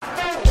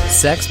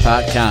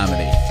Sexpot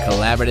Comedy,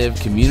 collaborative,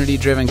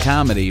 community-driven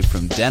comedy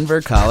from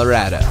Denver,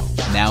 Colorado.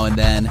 Now and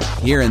then,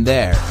 here and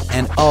there,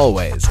 and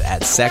always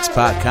at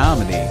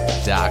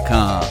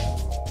sexpotcomedy.com.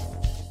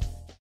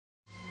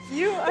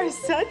 You are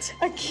such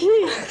a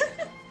geek.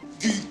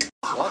 Geek.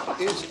 What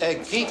is a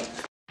geek?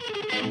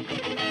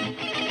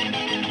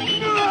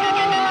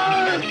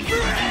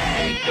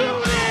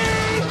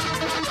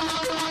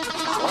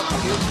 What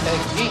is a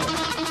geek?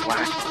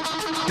 Whack.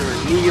 You're a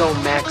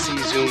neo-maxi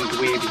zoom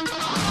dweeby.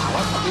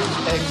 What is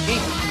a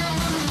geek?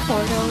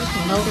 Portals,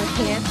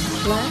 motorhead,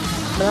 slut,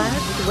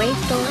 blood, wave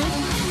story,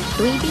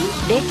 dweeby,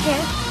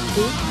 dickhead,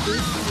 geek.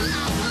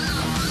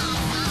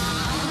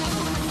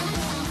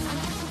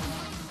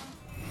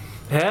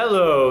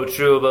 Hello,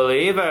 true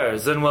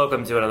believers, and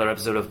welcome to another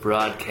episode of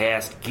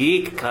Broadcast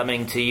Geek,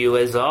 coming to you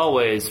as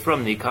always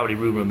from the Comedy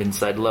Room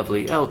inside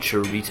lovely El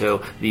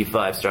Chorrito, the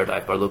 5-star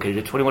dive bar located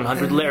at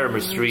 2100 Larimer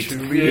Street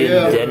in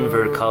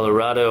Denver,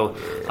 Colorado.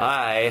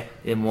 I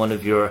am one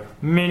of your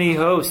mini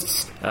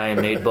hosts. I am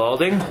Nate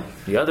Balding.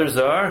 The others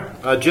are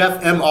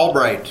Jeff M.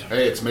 Albright.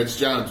 Hey, it's Mitch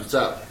Jones. What's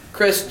up?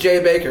 Chris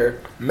J. Baker.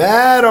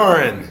 Matt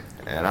Oren.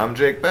 And I'm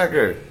Jake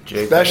Becker.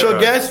 Special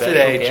guest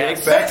today,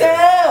 Jake Becker.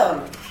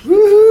 Down.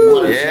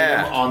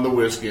 Yeah. On the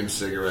Whiskey and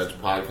Cigarettes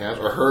podcast,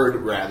 or heard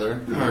rather.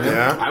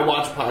 Yeah. I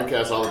watch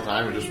podcasts all the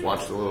time and just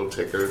watch the little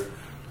ticker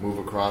move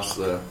across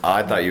the.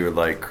 I thought you were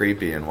like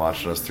creepy and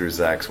watching us through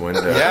Zach's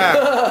window.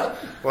 Yeah.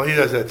 Well, he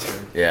does that too.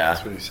 Yeah.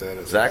 That's what he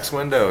said. Zach's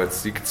window.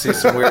 You can see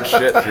some weird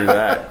shit through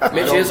that.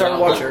 Mitch is our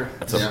watcher.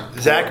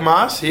 Zach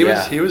Moss. He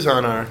was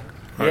on our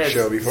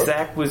show before.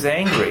 Zach was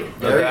angry.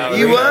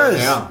 He was.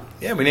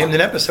 Yeah, we named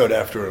an episode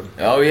after him.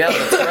 Oh yeah,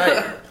 that's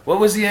right. What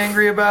was he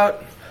angry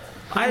about?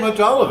 Pretty much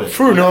all of it.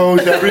 Who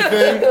knows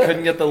everything?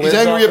 Couldn't get the lids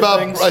He's angry off about,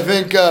 things. I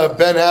think,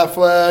 Ben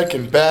Affleck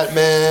and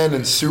Batman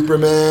and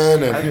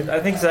Superman. And I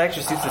think Zach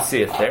just needs to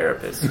see a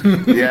therapist.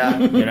 Yeah.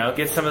 You know,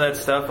 get some of that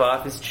stuff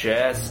off his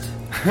chest.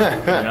 You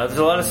know, there's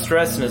a lot of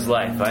stress in his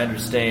life. I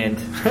understand.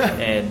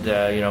 And,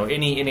 you know,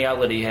 any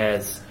outlet he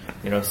has.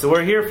 You know, so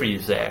we're here for you,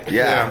 Zach.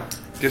 Yeah.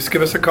 Just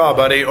give us a call,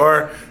 buddy,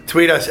 or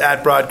tweet us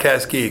at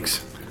Broadcast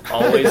Geeks.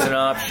 Always an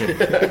option.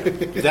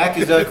 Zach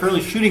is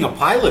currently shooting a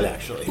pilot,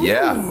 actually.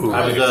 Yeah.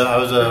 I was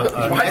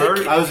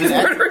an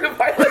Murdering a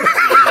pilot.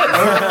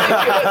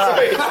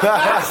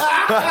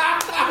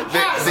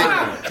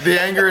 The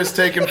anger is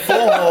taking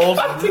full hold.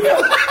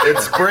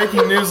 It's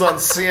breaking news on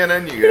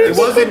CNN, you guys.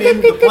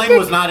 The plane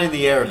was not in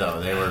the air,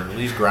 though. They were at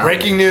least grounded.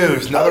 Breaking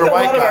news. Another A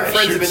white lot of our guy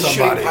friends have been shoots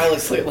shooting somebody.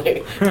 pilots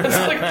lately. It's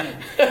like,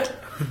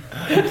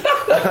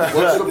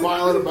 What's the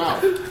pilot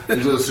about? Is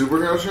it a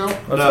superhero show?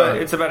 Well,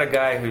 it's about a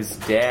guy whose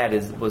dad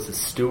was a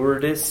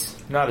stewardess.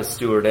 Not a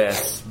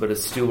stewardess, but a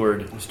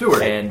steward.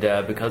 Steward. And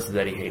because of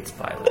that, he hates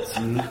pilots.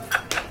 So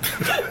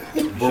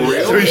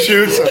he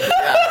shoots him.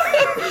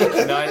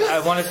 No,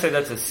 I want to say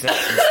that's a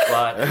Simpsons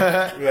plot.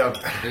 Yeah.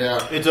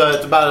 Yeah. It's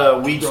about a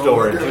weed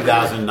store in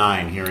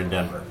 2009 here in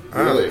Denver.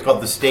 Really? It's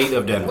called the State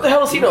of Denver. what the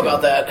hell does he know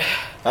about that?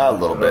 A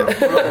little bit.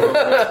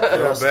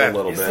 Just a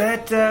little Is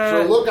bit. that...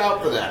 So look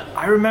out for that.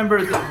 I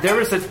remember there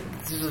was this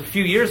was a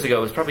few years ago.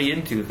 It was probably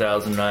in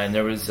 2009.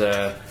 There was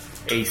a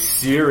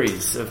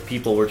series of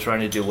people were trying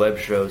to do web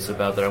shows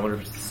about that. I wonder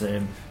if it's the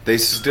same. They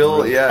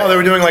still, Oh, they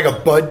were doing like a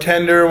bud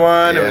tender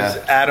one. Yeah. It was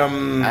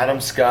Adam. Adam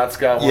Scott's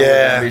got one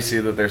Yeah. on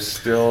NBC that they're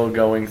still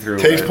going through.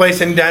 Takes it. place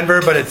in Denver,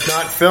 but it's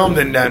not filmed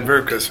in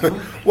Denver because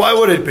why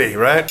would it be,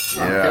 right?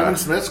 Yeah. Kevin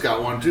Smith's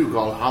got one too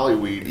called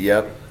Hollyweed.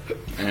 Yep.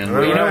 And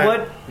Well, you know Right.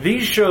 what?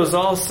 These shows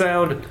all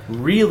sound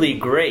really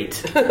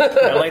great.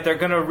 And like they're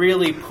going to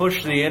really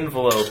push the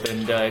envelope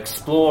and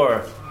explore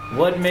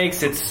what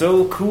makes it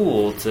so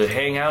cool to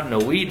hang out in a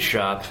weed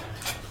shop.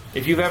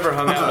 If you've ever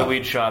hung out in a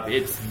weed shop,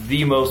 it's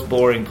the most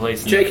boring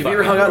place in Jake, the have you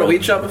ever fucking hung out in a world.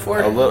 weed shop before?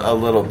 A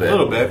little bit. A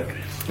little bit.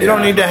 You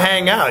don't need to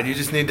hang out. You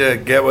just need to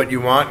get what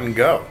you want and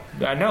go.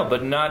 I know,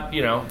 but not,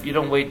 you know, you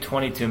don't wait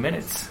 22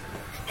 minutes.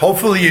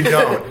 Hopefully you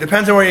don't.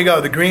 Depends on where you go.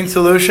 The Green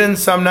Solution,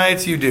 some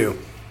nights you do.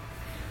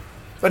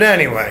 But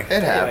anyway.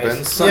 It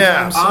happens.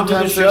 Yeah. Sometimes On to the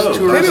there's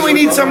show. Maybe we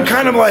need some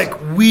kind of like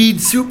weed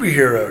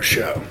superhero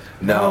show.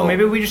 No, No.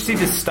 maybe we just need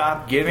to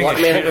stop giving Black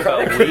a man shit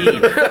about cry.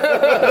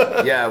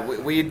 weed. Yeah,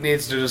 weed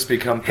needs to just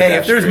become Hey,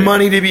 if there's pedestrian.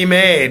 money to be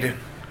made,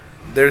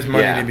 there's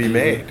money Yeah. to be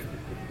made.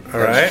 All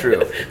right. That's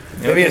true.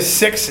 Maybe a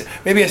six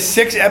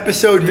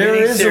episode There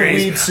is a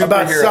weed miniseries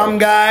about superhero. some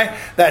guy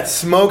that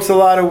smokes a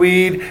lot of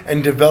weed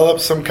and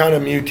develops some kind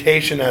of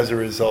mutation as a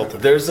result of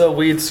it. There's a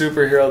weed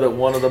superhero that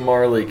one of the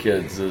Marley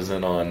kids is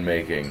in on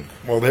making.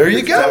 Well, there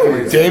you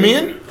go,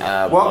 Damien.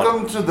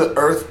 welcome to the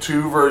Earth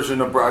 2 version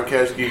of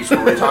Broadcast Geeks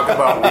where we talk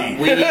about weed.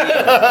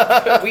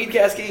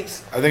 Weedcast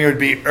Geeks. I think it would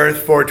be Earth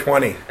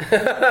 420.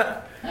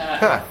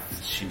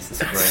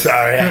 Jesus Christ.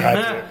 Sorry,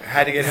 I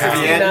had to get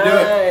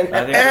happy.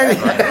 I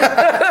think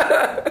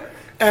that's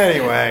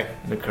Anyway,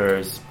 fine.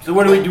 Occurs. So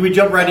what do we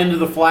jump right into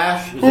the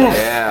Flash? Is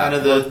that kind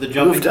of the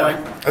jumping point?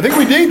 I think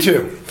we need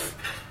to.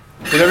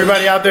 Did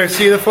everybody out there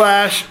see The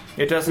Flash?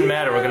 It doesn't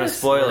matter. We're going to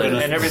spoil it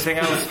and everything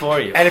else for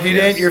you. And if you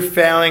didn't, you're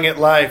failing at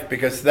life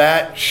because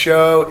that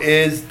show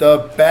is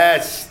the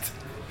best.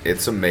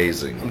 It's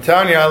amazing. I'm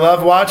telling you, I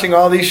love watching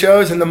all these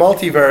shows in the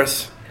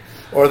multiverse.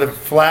 Or the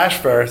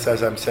Flashverse,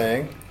 as I'm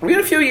saying. We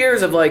had a few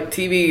years of like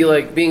TV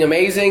like being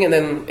amazing, and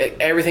then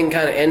everything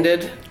kind of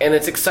ended. And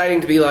it's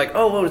exciting to be like,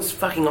 oh, well, it's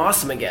fucking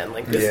awesome again.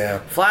 Like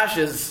this Flash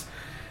is.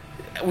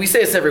 We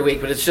say this every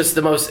week, but it's just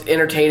the most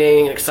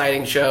entertaining,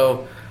 exciting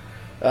show.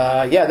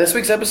 This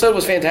week's episode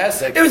was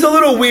fantastic. It was a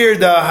little weird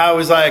though. How it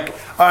was like,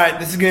 all right,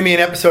 this is going to be an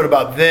episode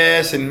about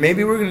this, and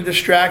maybe we're going to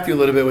distract you a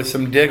little bit with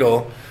some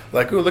Diggle.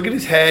 Like, ooh, look at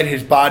his head,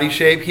 his body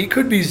shape. He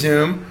could be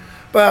Zoom,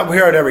 but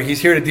whatever.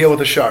 He's here to deal with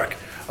a shark.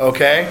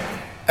 Okay,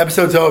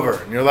 episode's over,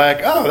 and you're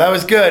like, oh, that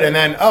was good, and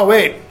then, oh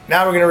wait,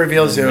 now we're gonna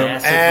reveal Zoom,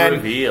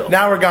 and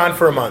now we're gone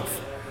for a month.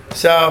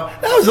 So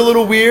that was a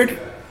little weird,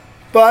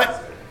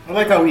 but I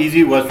like how easy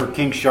it was for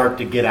King Shark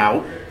to get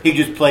out. He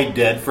just played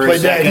dead for a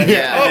second, and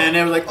then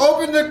it was like,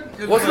 open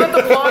the. Wasn't that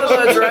the plot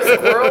of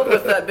Jurassic World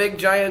with that big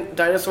giant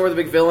dinosaur, the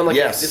big villain? Like,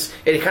 yes,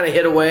 it kind of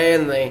hid away,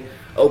 and they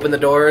opened the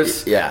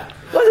doors. Yeah.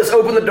 Let's just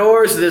open the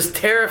doors to this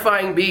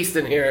terrifying beast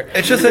in here.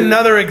 It's just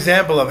another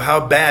example of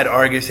how bad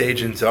Argus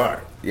agents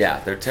are.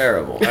 Yeah, they're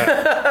terrible.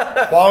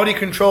 Quality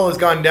control has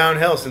gone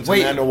downhill since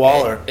Amanda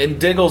Waller. And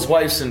Diggle's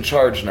wife's in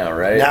charge now,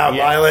 right? Now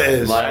Lila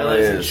is.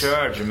 Lila's in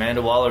charge.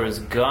 Amanda Waller is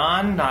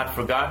gone, not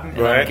forgotten,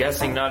 and I'm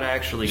guessing not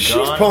actually gone.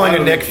 She's pulling a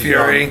Nick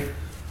Fury.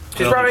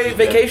 She's probably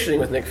vacationing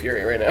with Nick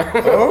Fury right now.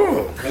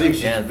 Oh. I think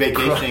she's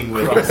vacationing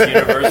with Cross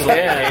Universal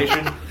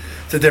Vacation.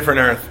 It's a different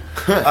Earth.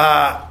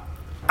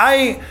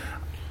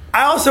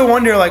 I also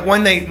wonder, like,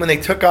 when they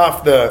took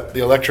off the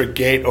electric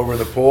gate over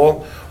the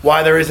pool,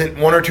 why there isn't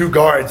one or two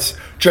guards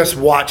just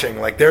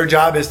watching. Like, their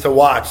job is to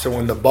watch, so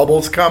when the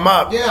bubbles come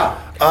up, there's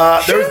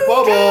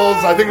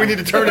bubbles. I think we need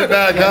to turn it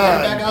back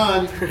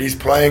on. He's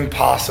playing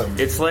possum.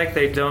 It's like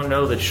they don't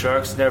know that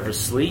sharks never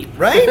sleep.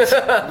 Right?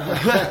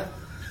 They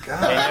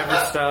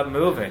never stop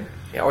moving.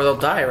 Yeah, or they'll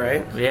die,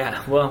 right?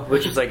 Yeah, well,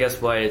 which is, I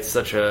guess, why it's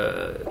such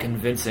a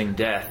convincing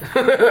death.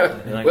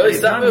 Like, well,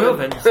 he's not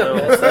moving. So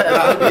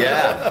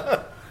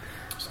yeah.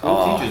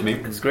 Teaches me.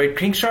 It's great.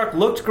 King Shark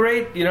looked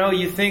great. You know,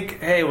 you think,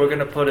 hey, we're going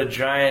to put a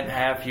giant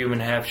half-human,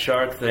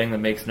 half-shark thing that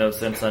makes no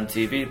sense on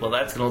TV. Well,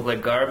 that's going to look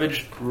like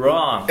garbage.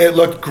 Wrong. It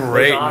looked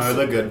great. Awesome. It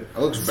looked good. It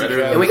looks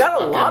better. And we got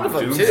a lot of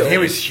them, too. He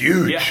was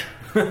huge. Yeah.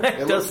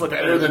 It does look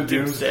better than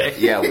Doomsday.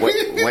 Yeah,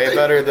 way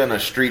better than a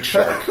street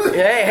shark.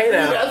 Hey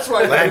now. That's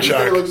why Land Doomsday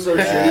Shark. looks so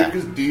shitty,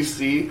 because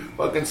DC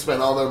fucking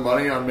spent all their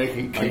money on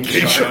making King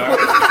Shark.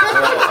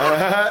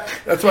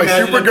 That's why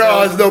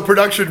Supergirl has no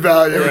production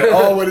value. It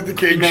all went into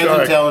King Imagine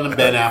Shark. telling him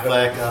Ben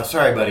Affleck,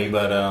 sorry, buddy,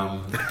 but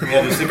we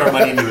had to sink our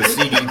money into a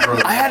CD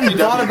program. I hadn't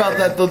thought about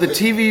that, though. The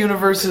TV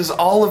universes,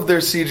 all of their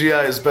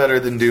CGI is better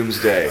than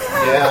Doomsday.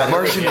 Yeah,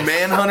 Martian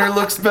Manhunter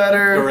looks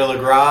better. Gorilla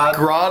Grodd.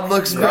 Grodd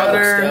looks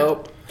better.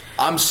 Dope.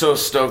 I'm so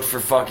stoked for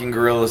fucking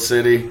Gorilla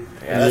City.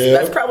 Yeah,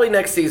 that's probably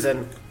next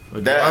season.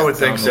 I would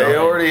think so. They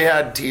already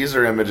had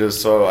teaser images,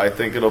 so I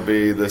think it'll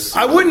be this.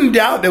 I wouldn't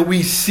doubt that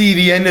we see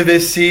the end of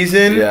this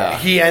season. Yeah.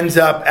 He ends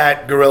up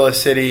at Gorilla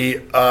City,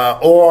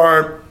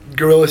 or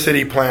Gorilla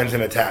City plans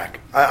an attack.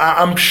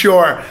 I'm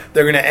sure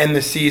they're going to end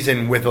the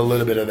season with a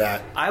little bit of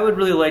that. I would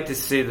really like to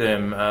see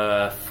them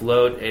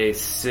float a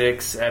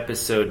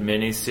 6-episode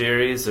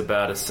miniseries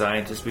about a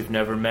scientist we've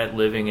never met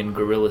living in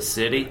Gorilla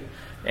City.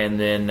 And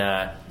then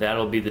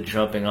that'll be the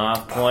jumping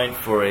off point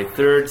for a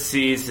 3rd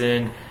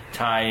season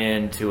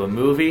tie-in to a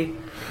movie.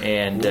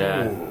 And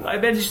I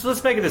bet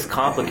let's make it as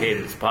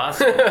complicated as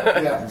possible.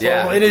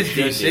 Yeah, well, it is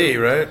DC,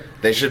 right?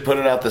 They should put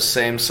it out the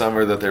same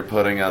summer that they're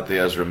putting out the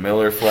Ezra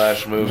Miller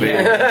Flash movie.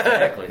 Yeah,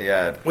 exactly.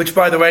 Yeah. Which,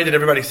 by the way, did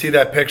everybody see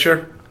that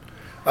picture?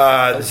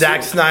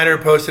 Zack Snyder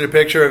posted a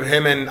picture of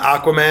him and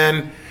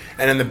Aquaman,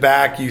 and in the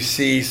back you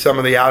see some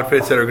of the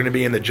outfits that are going to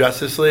be in the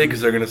Justice League, because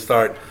they're going to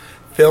start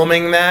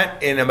filming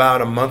that in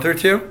about a month or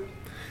two.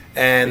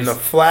 And the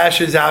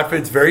Flash's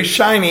outfit's very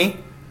shiny.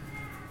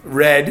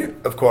 Red,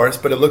 of course,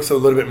 but it looks a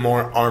little bit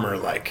more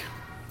armor-like.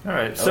 All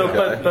right. So,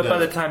 but by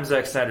the time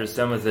Zack Snyder's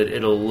done with it,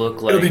 it'll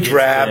look like it'll be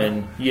drab.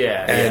 And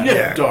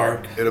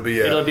dark. It'll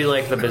be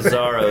like the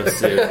Bizarro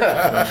suit.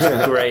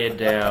 Just gray it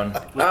down.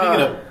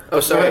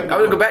 Sorry. I'm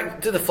going to go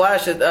back to the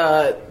Flash.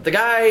 The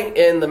guy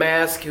in the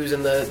mask who's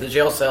in the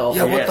jail cell.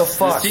 Yeah, what the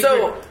fuck?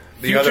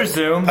 Future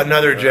Zoom.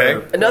 Another Jay.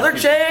 Another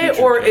Jay,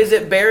 or is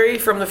it Barry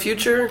from the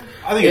future?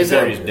 I think it's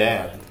Barry's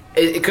dad.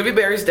 It could be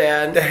Barry's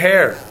dad. The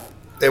hair.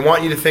 They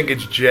want you to think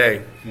it's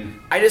Jay.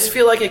 I just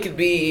feel like it could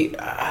be.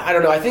 I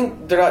don't know. I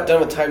think they're not done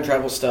with time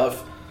travel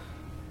stuff,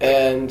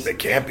 and they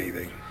can't be.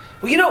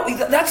 Well, you know,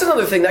 that's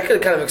another thing that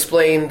could kind of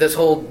explain this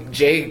whole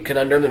Jay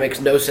conundrum that makes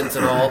no sense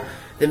at all.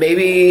 Then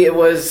maybe it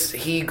was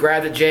he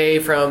grabbed a Jay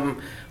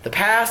from the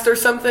past or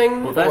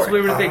something. Well, that's what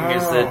we were thinking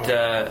is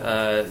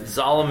that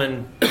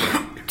Zolomon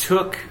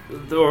took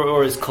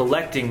or is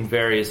collecting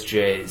various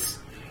Jays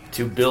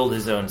to build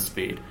his own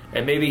speed.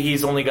 And maybe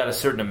he's only got a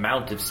certain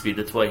amount of speed.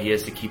 That's why he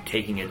has to keep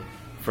taking it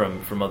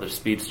from other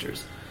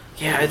speedsters.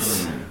 Yeah,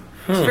 it's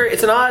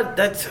an odd.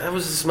 That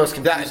was just most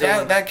confusing.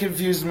 That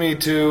confused me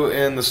too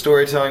in the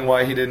storytelling.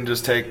 Why he didn't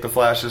just take the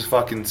Flash's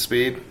fucking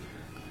speed?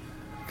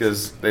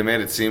 Because they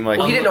made it seem like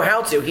he didn't know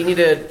how to. He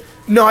needed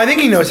No, I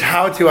think he knows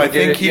how to. I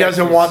think he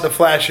doesn't yes. want the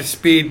Flash's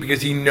speed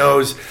because he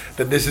knows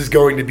that this is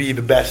going to be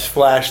the best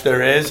Flash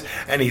there is,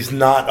 and he's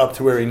not up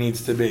to where he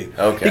needs to be.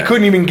 Okay. He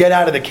couldn't even get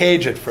out of the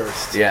cage at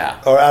first.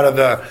 Yeah. Or out of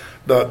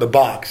the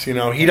box, you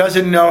know. He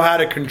doesn't know how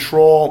to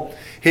control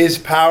his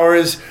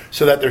powers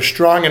so that they're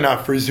strong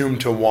enough for Zoom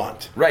to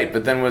want. Right,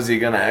 but then was he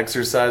going to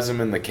exercise him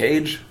in the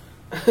cage?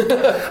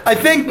 I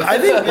think.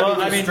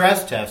 Well, I mean,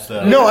 stress test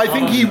though. No, I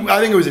think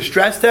it was a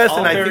stress test,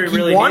 and I think he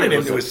really wanted needed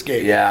him to was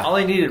escape. Yeah. All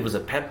he needed was a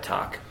pep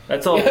talk.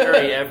 That's all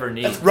Barry ever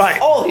needs.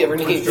 Right. All he ever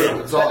needs.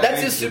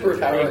 That's his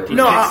superpower. He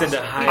No, kicks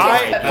into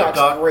high Pep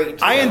talk's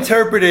great. I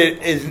interpret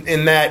it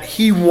in that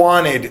he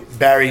wanted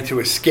Barry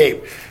to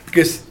escape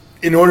because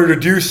in order to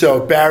do so,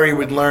 Barry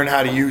would learn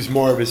how to use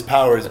more of his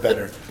powers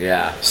better.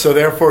 Yeah. So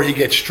therefore, he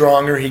gets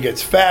stronger, he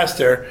gets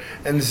faster,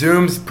 and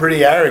Zoom's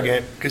pretty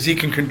arrogant because he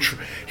could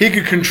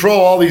control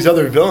all these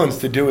other villains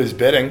to do his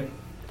bidding.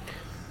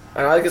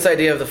 I like this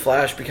idea of the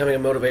Flash becoming a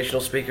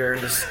motivational speaker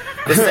and just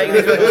saying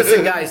things like,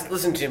 listen, guys,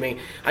 listen to me.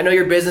 I know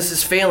your business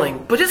is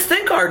failing, but just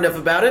think hard enough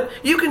about it.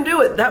 You can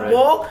do it. That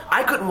wall,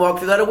 I couldn't walk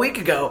through that a week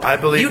ago. I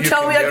believe you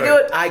tell can me I can do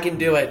it, I can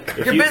do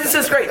it. Your business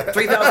is great.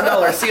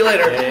 $3,000. See you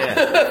later.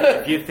 Yeah.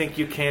 If you think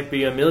you can't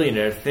be a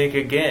millionaire, think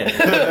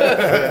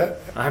again.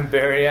 I'm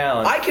Barry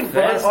Allen. I can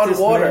run on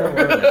Fastest water.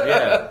 man alive.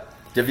 Yeah.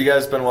 Have you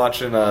guys been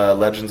watching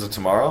Legends of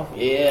Tomorrow?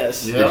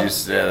 Yes. Did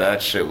you? Yeah,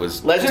 that shit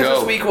was Legends dope.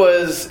 this week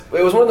was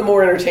one of the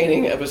more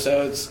entertaining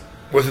episodes.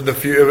 Was it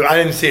I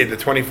didn't see it. The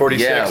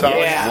 2046.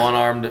 Yeah,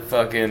 one-armed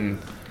fucking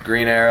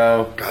Green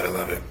Arrow. Gotta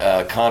love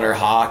it. Connor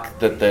Hawk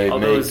that they Oh,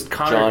 made those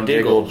Connor John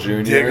Diggle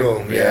Jr.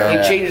 Diggle,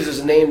 yeah. He changes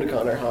his name to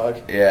Connor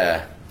Hogg.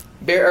 Yeah.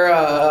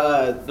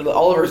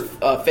 Oliver's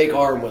fake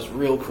arm was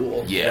real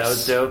cool. Yes. That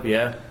was dope,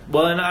 yeah.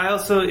 Well, and I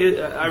also,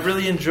 I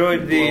really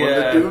enjoyed the...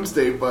 the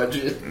Doomsday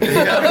budget. They really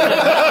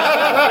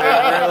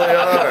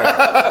are.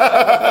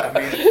 I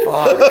mean,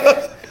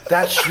 fuck.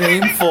 That's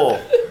shameful.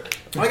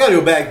 I got to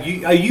go back.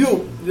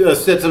 You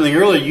said something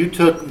earlier. You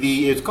took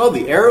it's called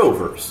the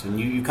Arrowverse, and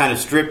you kind of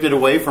stripped it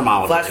away from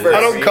Oliver. Flashverse. I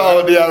don't call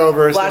it the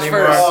Arrowverse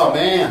anymore. Flashverse. Oh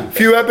man. A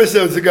few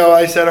episodes ago,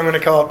 I said I'm going to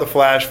call it the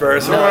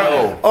Flashverse,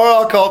 or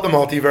I'll call it the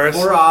Multiverse.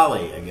 Or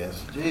Ollie, I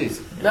guess. Jeez.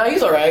 No,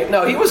 he's all right.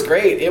 No, he was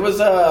great. It was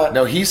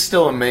No, he's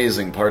still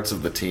amazing. Parts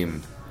of the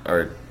team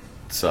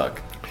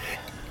suck.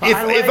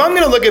 If I'm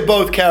going to look at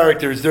both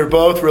characters, they're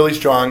both really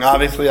strong.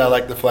 Obviously, I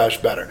like the Flash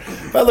better.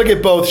 If I look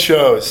at both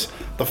shows,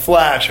 the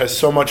Flash has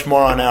so much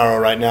more on Arrow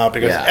right now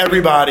because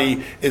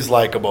everybody is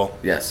likable.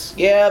 Yes.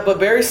 Yeah, but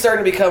Barry's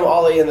starting to become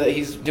Ollie in that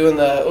he's doing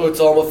the it's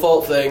all my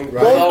fault thing.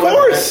 Right. Well, of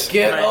course.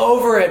 Get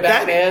over it,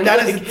 Batman.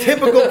 That is a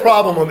typical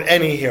problem of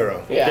any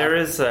hero. Yeah. There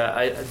is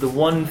the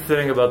one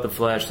thing about the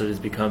Flash that has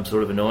become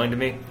sort of annoying to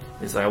me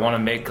is I want to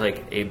make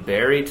like a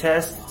Barry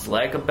test. It's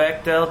like a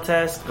Bechdel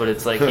test, but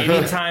it's like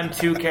anytime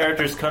two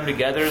characters come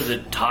together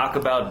that talk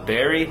about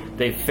Barry,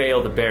 they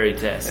fail the Barry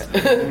test.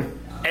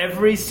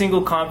 Every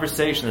single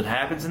conversation that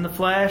happens in the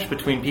Flash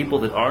between people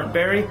that aren't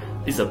Barry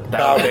is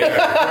about Barry.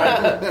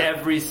 Right?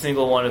 Every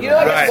single one of them. You know,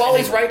 I guess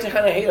Wally's right to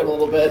kind of hate him a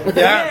little bit.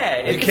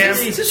 Yeah,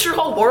 is this your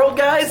whole world,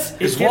 guys?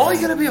 Is Wally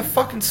going to be a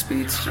fucking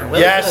speedster?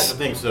 Yes. I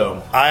think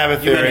so. I have a You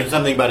theory. mentioned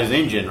something about his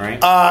engine, right?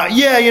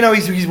 Yeah, you know,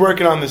 he's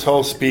working on this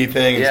whole speed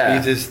thing.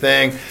 Speed's his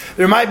thing.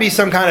 There might be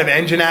some kind of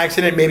engine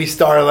accident. Maybe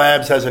Star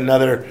Labs has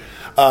another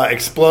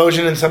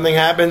explosion and something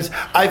happens.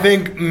 I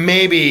think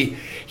maybe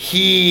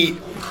he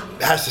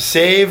has to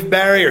save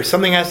Barry or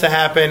something has to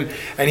happen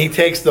and he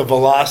takes the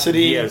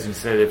velocity. Yeah, I was going to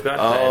say, they've got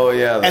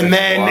and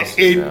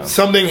then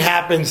something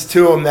happens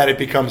to him that it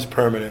becomes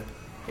permanent.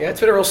 Yeah, it's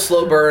been a real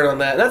slow burn on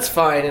that. That's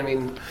fine. I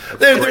mean,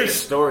 Great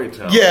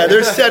storytelling. Yeah,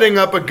 they're setting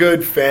up a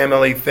good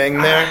family thing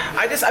there.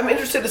 I'm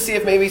interested to see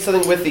if maybe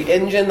something with the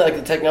engine, like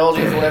the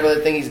technology of whatever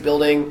the thing he's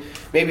building.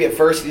 Maybe at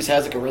first he just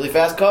has like a really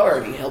fast car,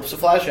 and he helps the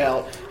Flash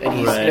out, and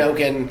he's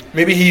can.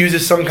 Maybe he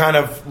uses some kind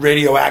of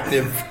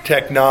radioactive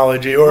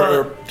technology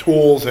or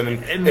tools, and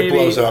maybe, it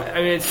blows up.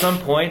 I mean, at some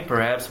point,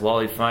 perhaps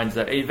Wally finds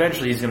that.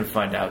 Eventually, he's going to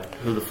find out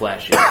who the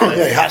Flash is. Yeah, he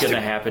That's has going to.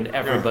 to happen.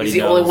 Everybody He's the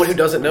knows. only one who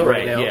doesn't know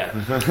right now.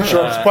 Yeah.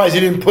 Sure, I'm surprised he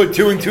didn't put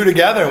 2 and 2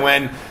 together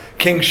when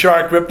King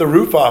Shark ripped the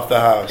roof off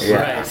the house.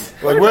 Yeah. Right.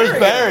 Like, where's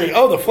Barry?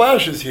 Oh, the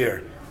Flash is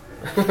here.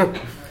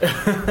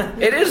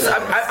 It is.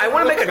 I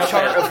want to make a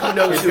chart of who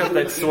knows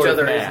who each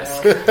other is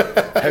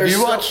now. Have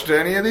you watched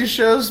any of these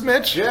shows,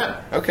 Mitch?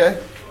 Yeah.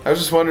 Okay. I was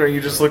just wondering,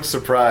 you just looked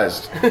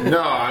surprised.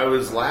 No, I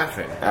was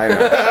laughing. I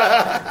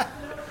know.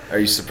 Are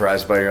you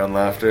surprised by your own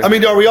laughter? I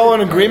mean, are we all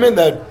in agreement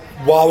that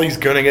Wally's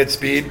going to get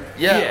speed?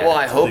 Yeah, well,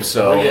 I hope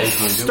so. Yeah,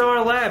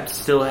 Star Labs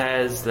still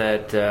has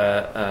that,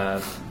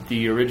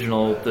 the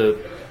original,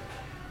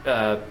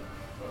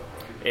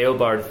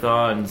 Eobard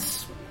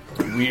Thawne's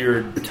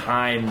weird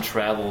time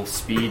travel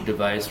speed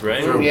device,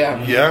 right?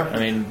 Yeah. Yeah. I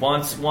mean,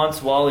 once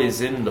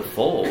Wally's in the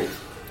fold,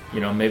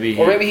 you know, maybe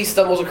Or maybe he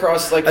stumbles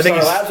across like I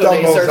think Star he Labs one day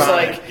and stumbles starts on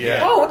like, it, yeah.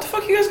 oh, what the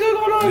fuck you guys got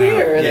going on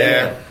here? And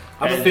then-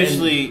 I'm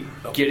officially.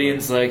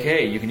 Gideon's like,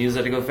 hey, you can use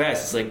that to go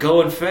fast. It's like,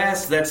 going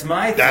fast, that's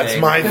my thing. That's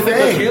my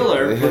thing.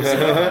 Killer puts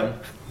it on.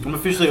 I'm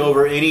officially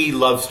over any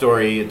love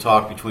story and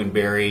talk between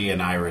Barry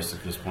and Iris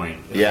at this point.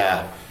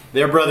 Yeah.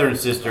 They're brother and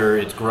sister.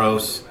 It's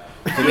gross.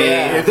 To me,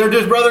 if they're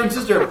just brother and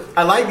sister,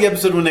 I like the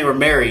episode when they were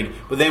married,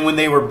 but then when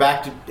they were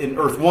back in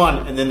Earth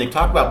 1 and then they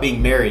talk about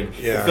being married,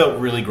 it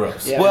felt really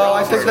gross. Yeah, well,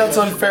 I think that's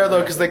unfair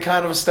though, because they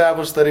kind of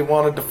established that he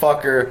wanted to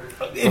fuck her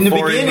in the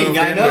beginning.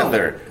 I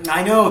know.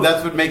 I know.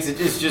 That's what makes it.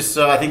 It's just.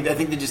 I think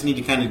they just need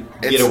to kind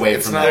of get away from.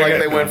 It's not like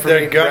they went from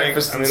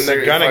breakfast.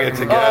 They're gonna get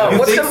together.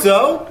 You think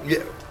so? Yeah.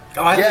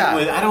 Oh,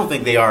 I don't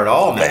think they are at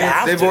all.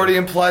 They've already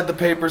implied the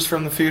papers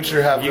from the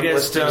future have them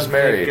listed as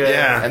married.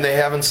 And they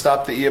haven't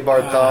stopped the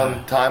Eobard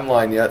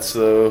timeline yet,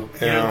 so...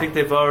 You don't think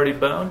they've already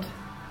boned?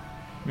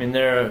 I mean,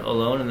 they're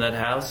alone in that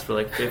house for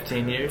like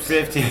 15 years.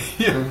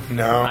 15?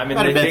 No. I mean,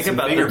 they think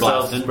about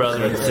themselves as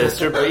brother and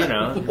sister, but you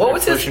know. What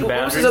was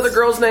his other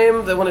girl's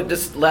name? The one that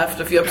just left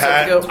a few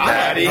episodes ago?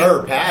 Patty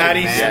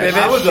Spivot.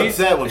 I was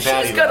upset when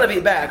Patty She's gonna be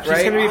back, right?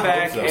 She's gonna be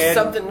back. And,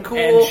 something cool.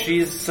 And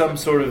she's some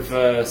sort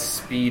of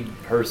speed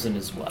person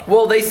as well.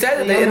 Well, they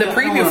said in the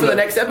preview for the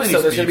next episode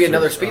there's gonna be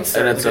another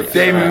speedster.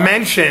 They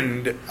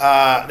mentioned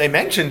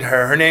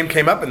her. Her name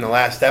came up in the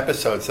last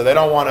episode, so they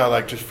don't want to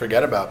like just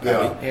forget about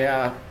Patty.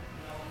 Yeah.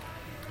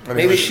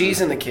 Maybe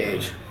she's in the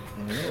cage.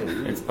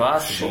 It's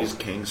possible. She's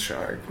King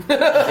Shark.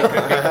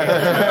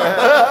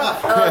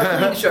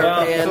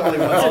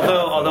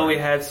 Although we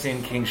have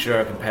seen King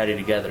Shark and Patty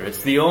together,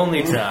 it's the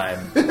only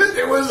time.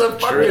 It was a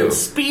fucking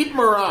speed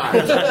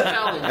mirage.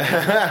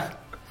 Well,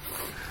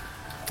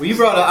 you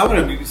brought up.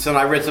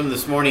 I read something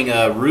this morning.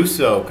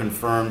 Russo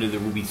confirmed that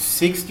there will be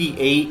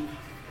 68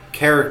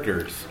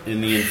 characters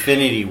in the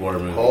Infinity War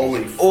movie.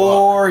 Holy fuck.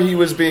 Or he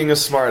was being a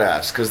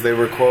smartass, because they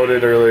were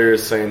quoted earlier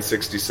as saying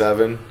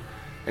 67,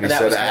 and he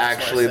said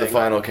actually the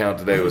final count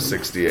today was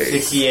 68.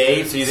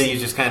 68? So you think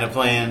he's just kind of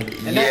playing...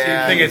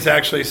 Yeah. You think it's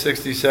actually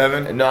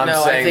 67? No,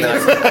 I'm saying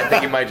that. I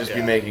think he might just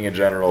be making a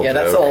general joke.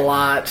 That's a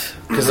lot.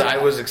 Because I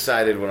was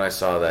excited when I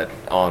saw that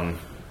on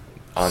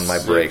my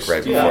break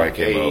right before I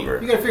came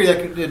over. You gotta figure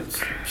that it's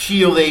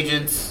S.H.I.E.L.D.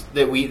 agents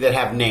that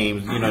have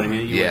names, you know what I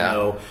mean? You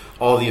know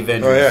all the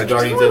Avengers, the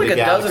Guardians of the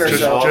Galaxy.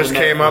 Just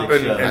came up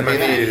in I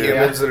mean, the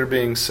images that are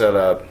being set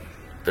up.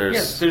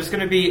 There's going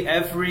to be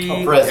every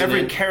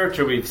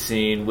character we've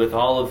seen with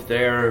all of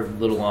their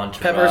little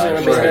entourage. Pepper's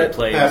going to be in it.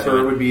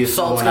 Pepper would be a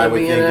Salt's one I going to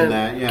would be think in in it.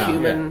 that. Yeah.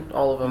 Cumin,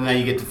 all of them. And now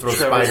you get to throw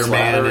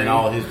Spider-Man and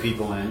all his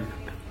people in.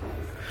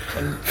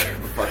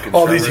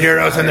 All these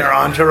heroes and their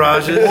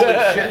entourages. Holy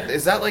shit!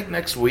 Is that like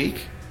next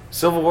week?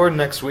 Civil War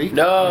next week?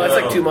 No, it's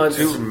like 2 months.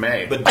 It's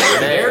May. But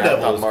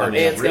Daredevil's March.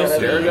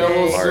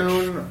 Daredevil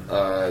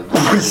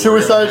soon.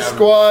 Suicide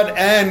Squad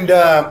and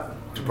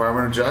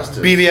Department of Justice.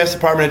 BVS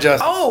Department of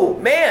Justice. Oh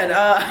man,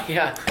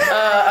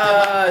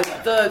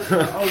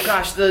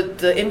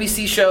 the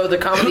NBC show, the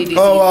comedy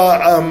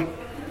DC.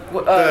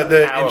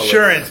 The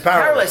insurance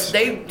Powerless.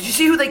 Did you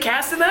see who they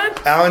cast in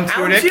that? Alan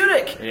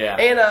Tudyk. Yeah.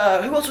 And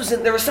who else was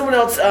in? There was someone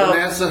else.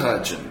 Vanessa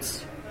Hudgens.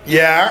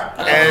 Yeah,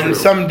 and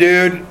some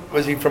dude,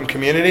 was he from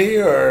Community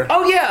or?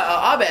 Oh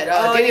yeah, Abed,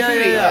 Danny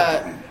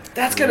Pudi.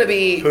 That's gonna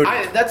be.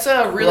 That's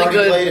a really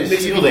good. He played a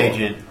S.H.I.E.L.D.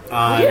 agent in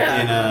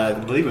I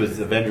believe it was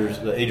Avengers: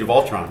 The Age of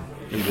Ultron.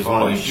 He was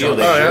one of the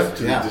S.H.I.E.L.D. agents.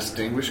 To the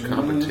distinguished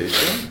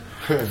competition.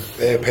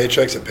 Yeah,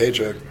 paycheck's a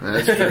paycheck.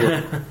 That's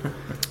true.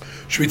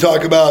 Should we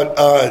talk about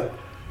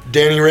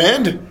Danny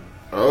Rand?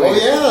 Oh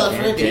yeah, that's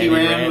right. Danny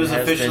Rand was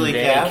officially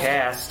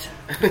cast.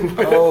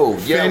 Oh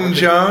yeah, Finn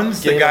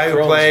Jones, the guy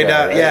who played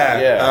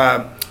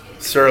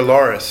Sir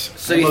Loris.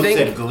 So you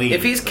think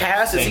if he's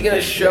cast, is he going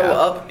to show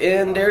up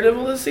in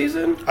Daredevil this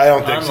season? I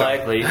don't think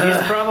Unlikely. so. He's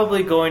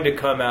probably going to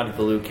come out of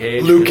the Luke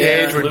Cage. Luke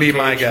Cage would be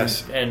my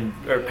guess.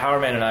 Or Power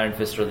Man and Iron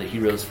Fist are the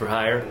heroes for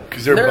hire.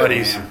 Because they're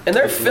buddies. And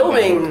they're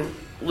filming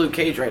Luke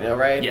Cage right now,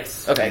 right?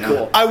 Yes. Okay,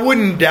 cool. I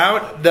wouldn't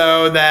doubt,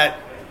 though, that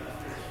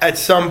at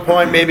some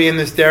point, maybe in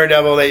this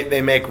Daredevil,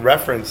 they make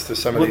reference to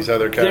some of these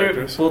other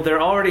characters.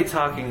 They're already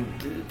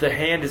talking. The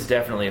Hand is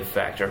definitely a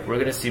factor. We're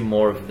going to see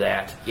more of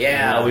that.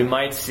 Yeah. We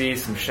might see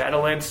some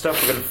Shadowland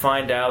stuff. We're going to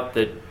find out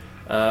that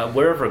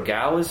wherever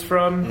Gal is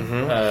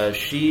from,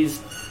 she's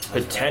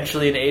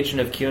potentially an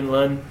agent of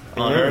Kunlun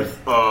on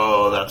Earth.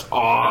 Oh, that's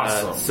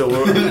awesome.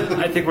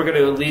 I think we're going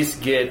to at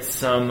least get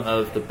some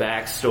of the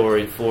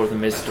backstory for the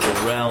Mystical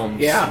Realms.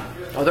 Yeah.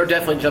 Oh, they're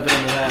definitely jumping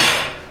into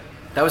that.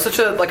 That was such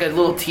a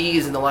little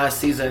tease in the last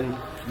season.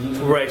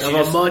 Right. Of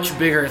a much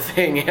bigger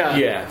thing,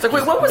 Yeah. It's like,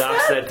 wait, what was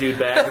knocks that? that dude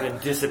back and then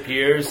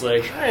disappears.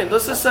 Like, all right,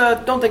 let's just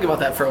don't think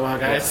about that for a while,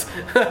 guys.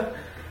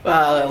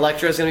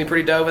 Elektra's gonna be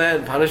pretty dope with that,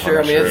 and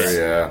Punisher. I mean,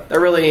 they're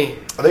really.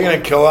 Are they gonna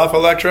kill off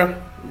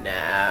Elektra?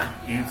 Nah.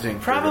 You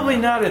think probably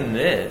not in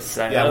this.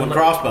 when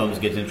Crossbones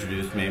gets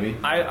introduced, maybe.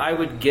 I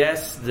would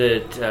guess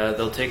that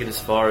they'll take it as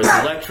far as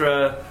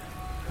Elektra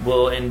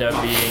will end up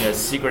being a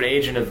secret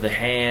agent of the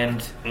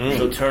Hand.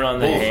 She'll turn on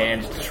the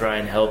Hand to try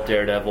and help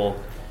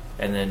Daredevil,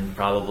 and then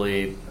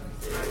probably,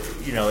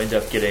 end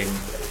up getting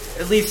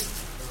at least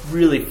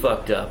really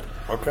fucked up.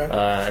 Okay.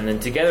 And then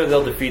together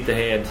they'll defeat the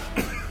Hand,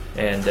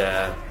 and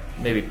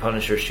maybe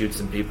Punisher shoots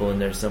some people in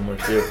there somewhere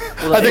too.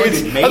 I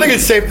think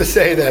it's safe to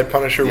say that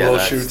Punisher will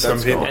shoot some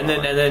people. And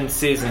then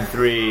season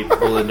 3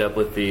 will end up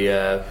with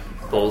the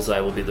Bullseye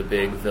will be the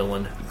big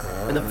villain.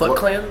 And the Foot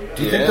Clan?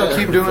 Do you think they'll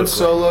keep doing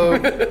solo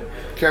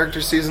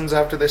character seasons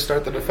after they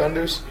start the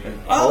Defenders?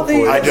 Oh,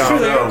 I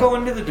don't. They don't go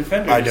into the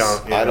Defenders. I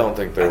don't. I don't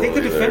think they will. I think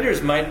the either.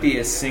 Defenders might be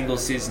a single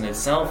season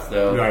itself,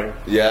 though. Right.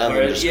 Yeah, and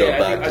then just go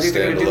back to I think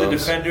they're going to do the standalones.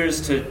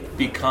 Defenders to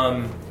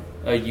become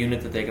a unit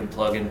that they can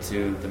plug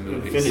into the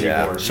movies.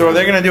 Infinity War. So are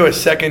they going to do a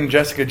second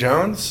Jessica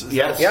Jones?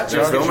 Yes. Yeah.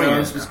 Jessica filming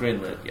Jones it. was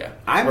greenlit, yeah.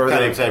 I'm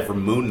kind of excited for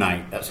Moon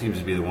Knight. That seems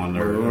to be the one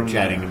they're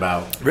chatting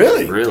about.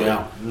 Really?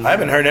 Yeah. I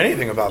haven't heard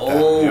anything about that.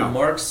 Oh, Yeah.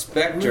 Mark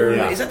Spector.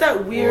 Yeah. Is that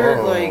that weird,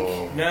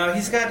 No,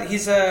 he's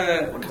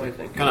a... what do I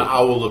think? Kind of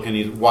owl looking.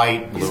 He's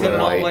white. He's blue got an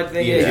and all white. white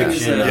thing. Yeah.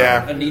 He's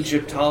Yeah. an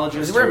Egyptologist.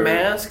 Does he wear a or-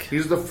 mask?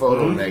 He's the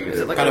photo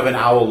negative. like Kind of an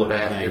owl looking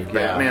thing. If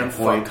Batman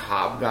fucked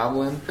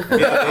Hobgoblin.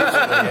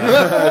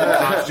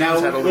 Now,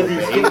 was he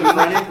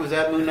schizophrenic? Was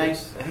that Moon Knight?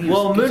 I think he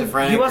was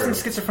schizophrenic He wasn't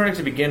or- schizophrenic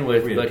to begin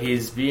with, Really? but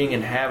he's being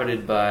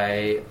inhabited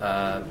by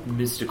a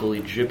mystical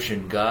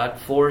Egyptian god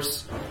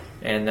force,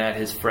 and that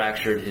has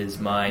fractured his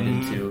mind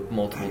into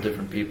multiple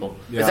different people.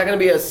 Yeah. Is that going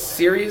to be a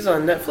series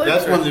on Netflix?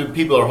 That's or- one that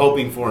people are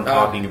hoping for and Oh,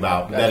 talking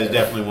about. That is gotcha.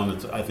 definitely one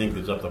that's I think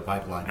that's up the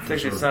pipeline. for Actually,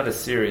 sure. it's not a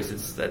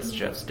series. That's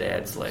Jeff's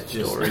dad's life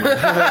story.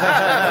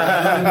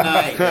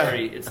 Nice.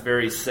 It's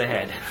very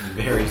sad.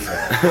 Very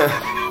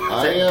sad.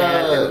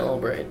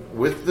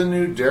 With the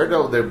new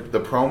Daredevil, the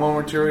promo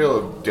material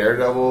of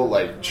Daredevil,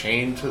 like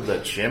chained to the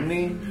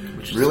chimney,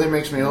 really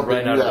makes me hope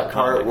right they out do of that the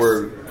part comics.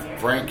 where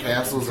Frank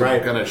Castle's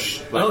Right. gonna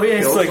Oh, yeah,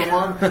 it's kill like-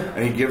 someone,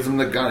 and he gives him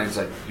the gun. He's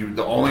like,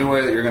 the only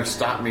way that you're gonna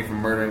stop me from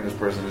murdering this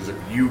person is if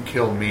you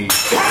kill me. And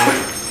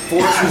he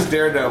forces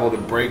Daredevil to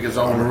break his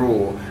own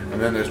rule,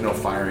 and then there's no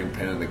firing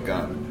pin in the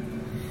gun.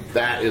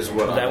 That is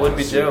what I That want would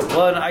be to see. dope.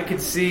 Well, and I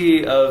could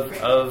see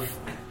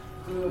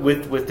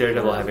with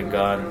Daredevil having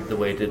gone the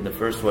way it did in the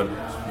first one,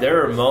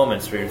 there are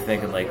moments where you're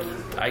thinking like,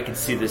 I could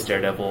see this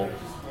Daredevil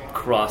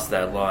cross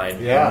that line.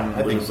 Yeah,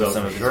 I with think so.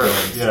 some of his Sure.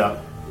 villains. Yeah.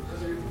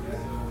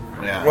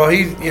 Yeah. Well,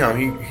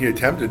 he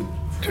attempted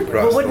to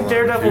cross. But wouldn't the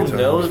line a few Daredevil times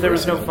know that there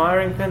was no first.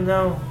 firing pin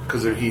though?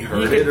 Because he He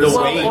heard could- it or the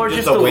something. weight, or just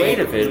just the the weight. weight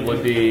of it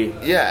would be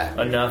Yeah.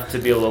 enough to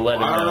be able to let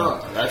him I don't know.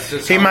 know. That's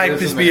just He how it might is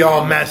just in be the all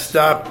comics. messed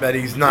up that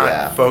he's not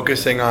Yeah.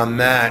 focusing on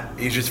that.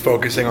 He's just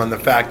focusing on the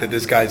fact that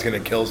this guy's going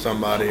to kill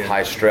somebody. And-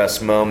 High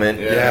stress moment.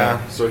 Yeah.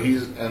 So he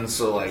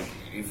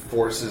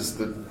forces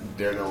the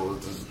Daredevil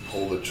to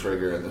pull the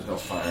trigger, and there's no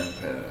firing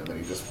pin, and then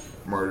he just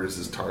murders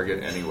his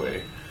target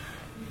anyway.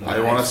 I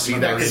want to see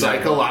that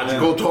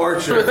psychological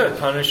torture.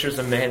 Punisher's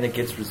a man that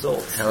gets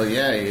results. Hell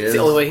yeah, he It's is. the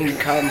only way he can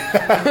come.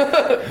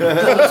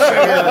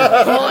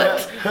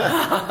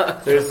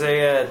 There's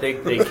a they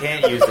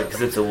can't use it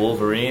because it's a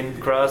Wolverine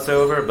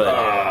crossover,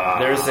 but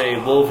there's a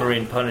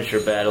Wolverine Punisher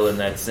battle in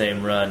that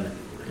same run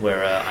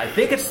where I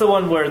think it's the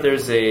one where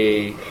there's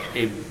a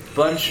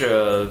bunch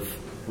of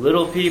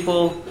little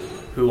people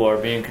who are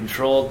being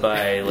controlled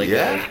by like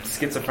a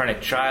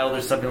schizophrenic child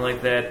or something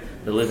like that.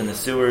 They live in the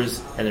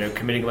sewers and they're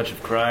committing a bunch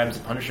of crimes.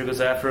 The Punisher goes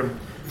after him,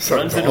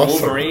 runs into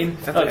awesome. Wolverine.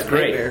 Oh, it's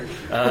great.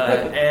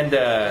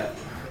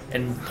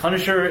 And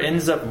Punisher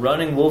ends up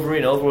running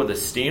Wolverine over with a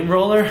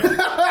steamroller.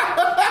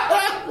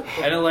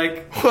 And I'm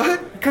like,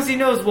 what? Because he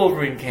knows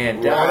Wolverine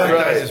can't die.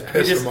 That guy just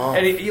pissed him off.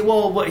 And he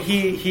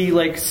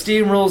like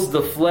steamrolls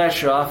the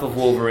flesh off of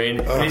Wolverine,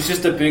 and he's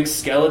just a big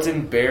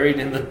skeleton buried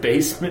in the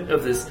basement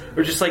of this,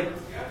 or just like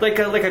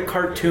a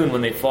cartoon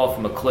when they fall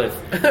from a cliff.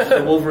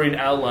 The Wolverine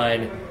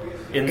outline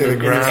in the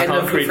ground. this And the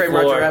concrete Frame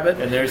floor, Roger Rabbit.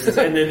 and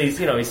then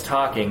he's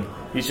talking.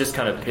 He's just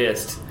kind of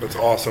pissed. That's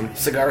awesome.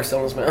 Cigar still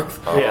in his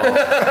mouth.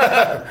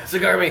 Yeah.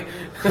 Cigar me.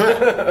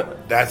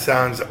 That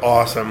sounds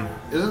awesome.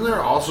 Isn't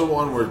there also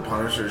one where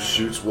Punisher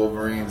shoots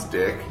Wolverine's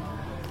dick?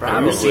 Have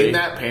Probably. you seen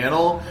that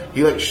panel?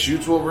 He like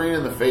shoots Wolverine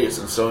in the face,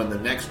 and so in the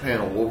next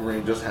panel,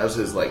 Wolverine just has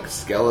his like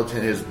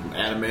skeleton, his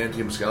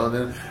adamantium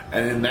skeleton,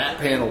 and in that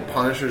panel,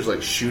 Punisher's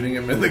like shooting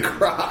him in the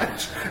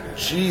crotch.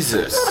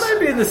 Jesus. That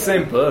might be in the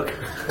same book.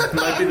 It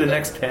might be the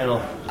next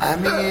panel. I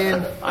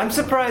mean, I'm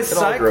surprised It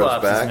all grows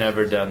Cyclops has back.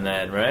 never done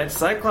that, right?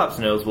 Cyclops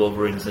knows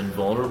Wolverine's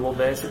invulnerable,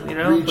 basically, you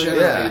know? But,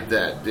 Regenerate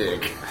that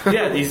dick.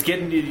 yeah, he's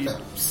getting...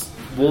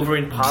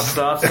 Wolverine pops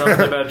off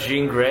something about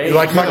Jean Grey. You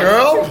like my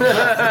girl? What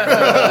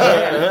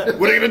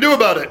are you going to do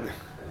about it?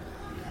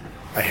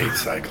 I hate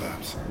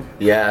Cyclops.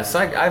 yeah,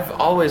 I've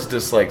always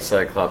disliked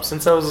Cyclops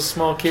since I was a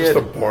small kid. Just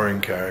a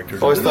boring character.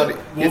 Always thought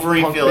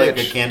Wolverine punk feel like a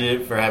bitch.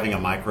 candidate for having a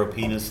micro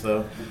penis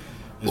though?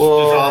 Just Well-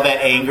 all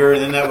that anger,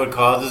 then that would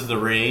cause the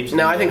rage.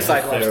 No, I think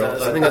Cyclops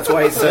does. I think that's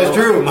why he's so. That's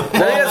true. I think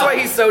that's why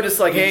he's so just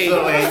like, hey,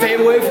 so angry. stay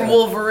away from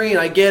Wolverine.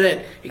 I get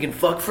it. He can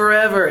fuck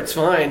forever. It's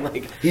fine.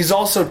 Like, He's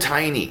also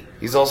tiny.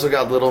 He's also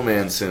got little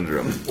man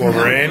syndrome.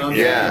 Wolverine?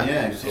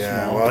 Yeah. He's so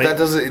small. Well,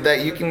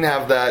 That you can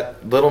have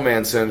that little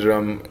man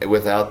syndrome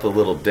without the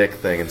little dick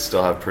thing and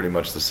still have pretty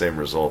much the same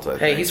result. I Hey,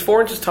 think. he's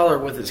 4 inches taller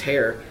with his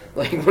hair.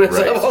 Like when it's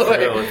Right. up all the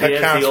way. If he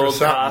has the old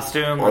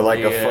costume, or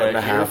like the, a foot and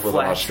a half ear with an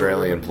flash.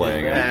 Australian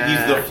playing it.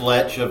 He's the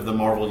Fletch of the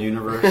Marvel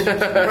Universe.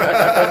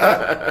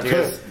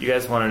 You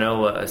guys want to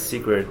know a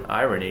secret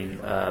irony?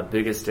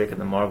 Biggest dick in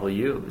the Marvel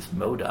U is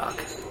MODOK.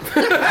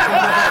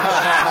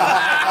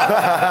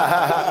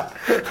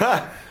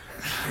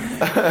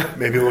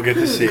 Maybe we'll get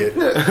to see it.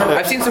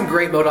 I've seen some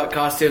great MODOK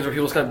costumes where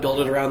people just kind of build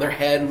it around their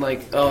head and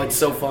like, oh, it's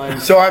so fun.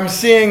 So I'm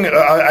seeing,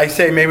 I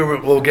say maybe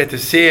we'll get to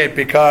see it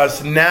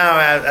because now,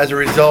 as a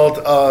result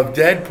of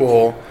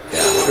Deadpool,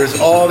 there's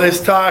all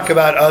this talk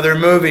about other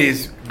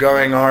movies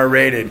going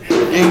R-rated,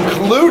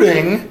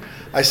 including,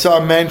 I saw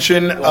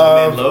mention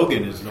of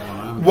Logan is the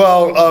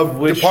one.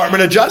 Of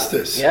Department of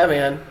Justice. Yeah,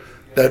 man.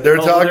 That they're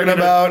talking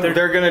about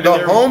they're gonna do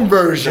the home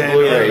version. the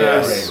Blu-ray,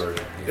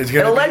 Is And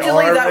going to be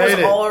allegedly that was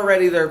R-rated.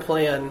 already their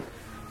plan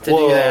to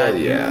do that.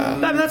 Yeah. I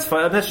mean, that's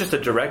fine. That's just a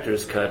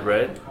director's cut,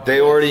 right? They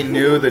already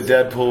knew that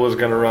Deadpool was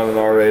going to run an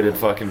R-rated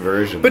fucking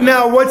version. But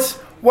now, what's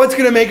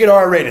going to make it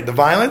R-rated? The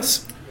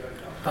violence?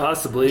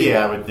 Possibly.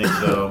 Yeah, I would think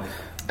so.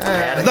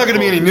 There's not going to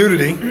be any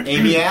nudity.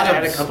 Amy Add a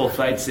Adams. couple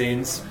fight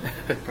scenes.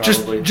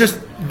 Probably. Just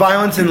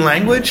violence in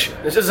language.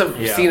 It's just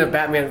a scene of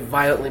Batman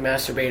violently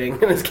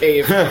masturbating in his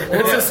cave.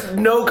 It's just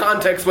no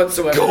context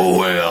whatsoever. Go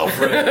away,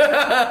 Alfred.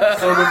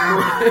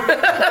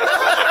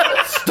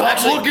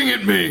 Stop looking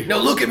at me. No,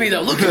 look at me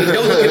though. Look at me.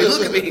 Don't look at me.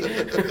 Look at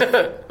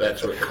me.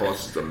 That's what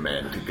causes a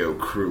man to go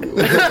cruel.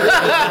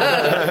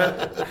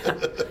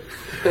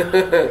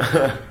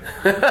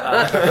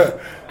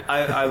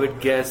 I would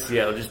guess,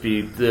 it'll just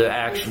be the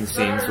action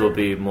scenes will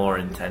be more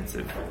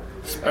intensive,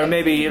 or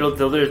maybe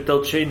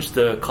they'll change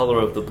the color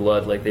of the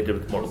blood like they did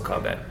with Mortal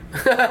Kombat.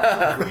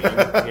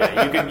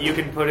 Yeah, you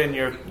can put in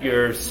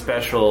your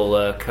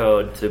special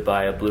code to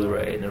buy a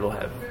Blu-ray and it'll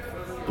have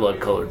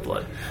blood-colored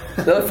blood.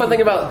 The other fun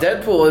thing about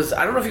Deadpool is,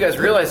 I don't know if you guys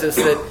realize this,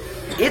 that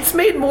it's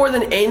made more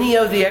than any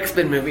of the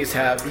X-Men movies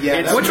have, which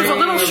was a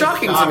little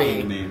shocking to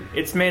me.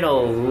 It's made a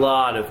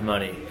lot of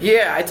money.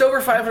 Yeah, it's over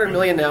 $500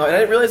 million now, and I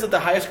didn't realize that the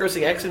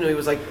highest-grossing X-Men movie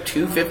was like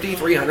 $250,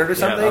 $300 or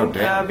something.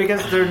 Yeah,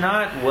 because they're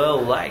not well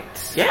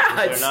liked.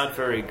 Yeah, they're not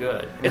very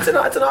good. It's an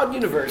odd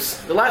universe.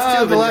 The last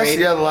two have been great.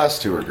 Yeah, the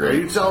last two are Are great.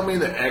 you telling me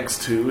that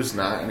X2 is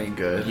not any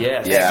good?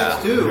 Yes. Yeah.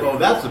 X2. Oh,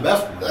 that's the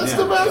best one. That's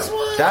the best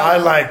one? I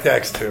liked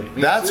X2.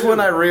 That's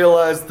when I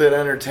realized that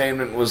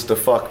entertainment was to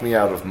fuck me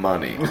out of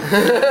money.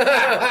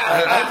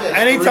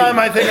 Anytime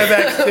I think of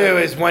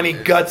X2 is when he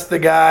guts the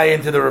guy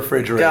into the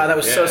refrigerator. God, that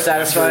was so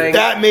satisfying.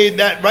 That made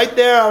that right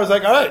there. I was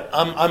like, all right,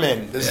 I'm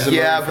in. This is a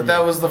movie for but me.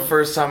 that was the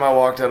first time I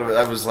walked out of it.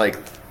 I was like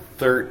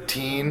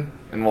 13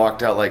 and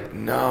walked out like,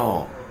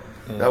 no,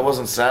 that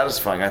wasn't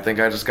satisfying. I think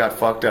I just got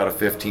fucked out of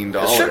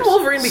 $15. Shouldn't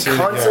Wolverine be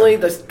constantly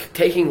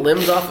taking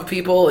limbs off of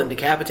people and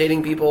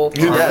decapitating people?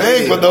 You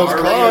think with those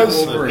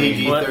claws?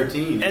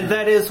 PG-13. And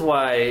that is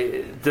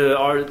why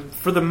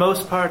for the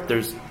most part,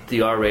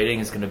 the R rating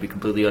is going to be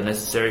completely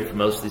unnecessary for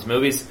most of these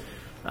movies.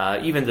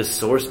 Even the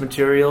source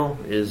material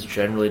is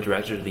generally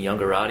directed at a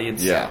younger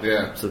audience.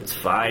 Yeah. So it's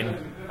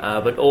fine.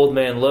 But Old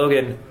Man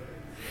Logan,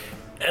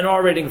 an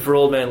R rating for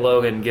Old Man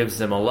Logan gives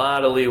them a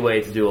lot of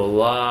leeway to do a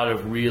lot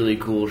of really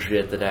cool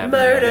shit that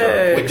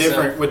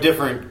happens. With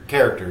different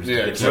characters.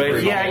 Yeah,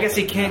 Right? Yeah, I guess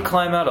he can't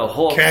climb out a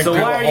Hulk. Can't So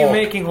do why a are you Hulk.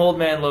 making Old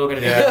Man Logan?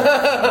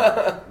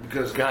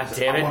 Because God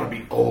damn it. I want to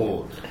be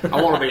old.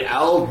 I want to be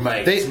old,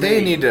 mate.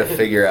 They need to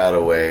figure out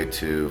a way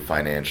to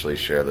financially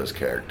share those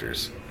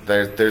characters.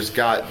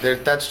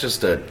 That's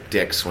just a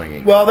dick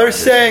swinging. Well, they're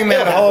saying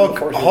that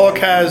Hulk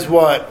has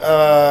what?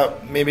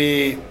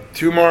 Maybe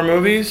 2 more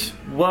movies?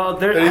 Well,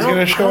 That he's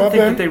gonna show I don't up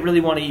think in? that they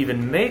really want to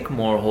even make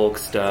more Hulk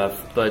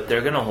stuff, but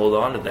they're going to hold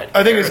on to that.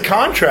 I think his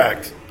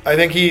contract. I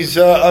think he's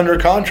under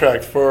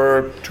contract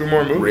for 2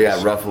 more movies. Yeah,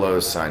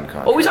 Ruffalo's signed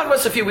contract. Well, we talked about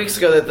this a few weeks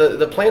ago, that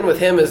the plan with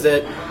him is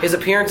that his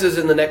appearances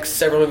in the next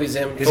several movies,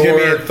 He's gonna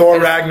be in Thor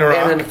Ragnarok.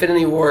 and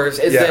Infinity Wars,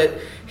 is that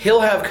he'll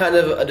have kind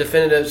of a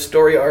definitive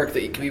story arc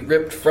that can be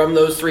ripped from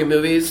those 3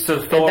 movies. So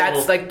Thor and that's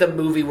will- like the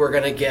movie we're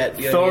going to get.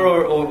 You know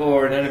Thor what I mean?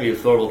 or an enemy of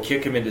Thor will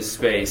kick him into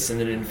space, and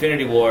then in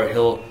Infinity War,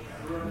 he'll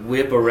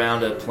whip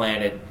around a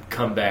planet,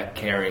 come back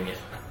carrying it.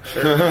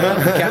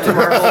 Captain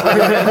Marvel.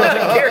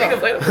 Carrying the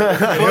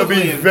planet. He'll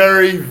be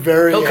very,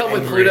 very He'll come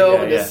with angry. Pluto.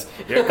 Yeah, and yeah. just-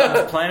 Here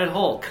comes Planet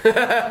Hulk.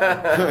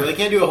 Well, they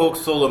can't do a Hulk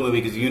solo movie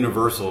because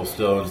Universal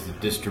still owns the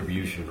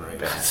distribution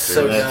rights.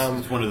 So dumb.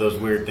 It's one of those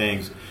weird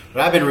things.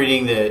 But I've been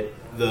reading that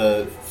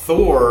the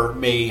Thor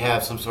may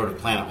have some sort of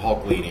Planet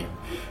Hulk leading.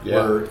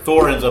 Where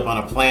Thor ends up on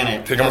a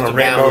planet, Take him has on a to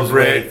battle rainbow his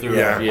way bridge. through.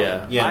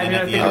 Yeah. Yeah. And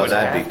then at the end, Oh,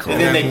 that'd be cool.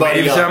 And then they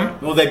buddy Leaves up.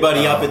 him? Well, they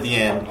buddy up at the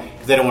end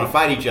because they don't want to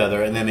fight each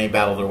other, and then they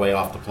battle their way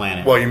off the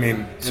planet. Well, you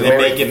mean So they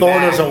make him Thor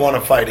back. doesn't want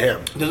to fight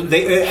him.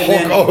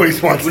 Hulk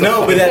always wants to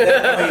No, fight. but at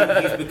that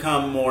point, he's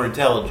become more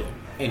intelligent,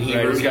 and he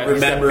Right, he's got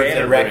remembers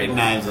banner and brain.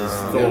 recognizes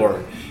Thor.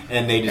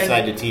 and they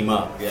decide to team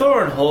up. Yeah.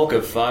 Thor and Hulk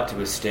have fought to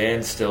a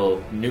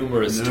standstill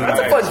numerous times. That's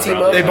a fun team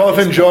up. They both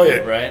enjoy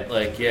it, right?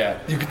 Like, yeah,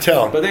 you can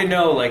tell. But they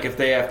know, like, if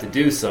they have to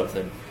do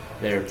something,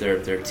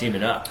 they're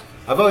teaming up.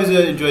 I've always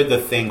enjoyed the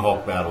Thing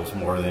Hulk battles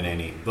more than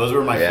any. Those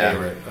were my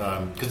favorite.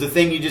 Because the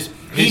Thing,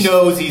 he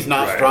knows he's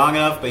not strong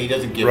enough, but he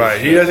doesn't give a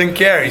shit. He doesn't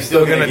care. He's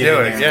still going to do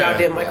it. Yeah.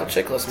 Goddamn Michael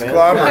Chiklis, man.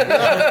 Clobbering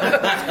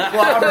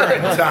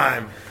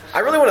time. I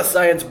really want a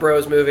Science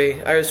Bros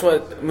movie. I just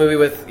want a movie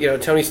with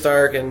Tony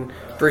Stark and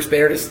Bruce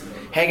Banner just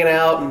hanging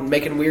out and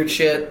making weird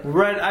shit.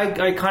 Right.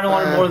 I kind of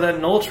wanted more of that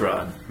in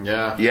Ultron.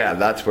 Yeah,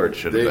 that's where it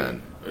should have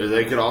been.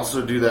 They could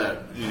also do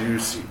that.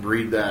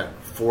 Read that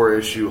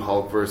 4-issue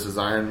Hulk versus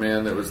Iron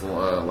Man that was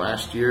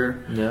last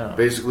year. Yeah.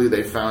 Basically,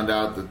 they found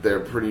out that they're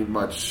pretty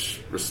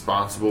much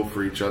responsible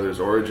for each other's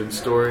origin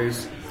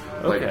stories.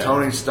 Okay. Like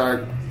Tony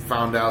Stark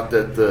found out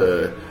that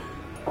the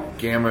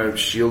gamma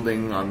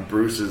shielding on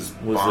Bruce's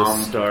was bomb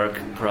a Stark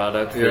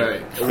product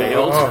that Yeah.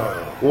 failed.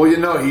 Well, he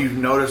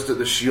noticed that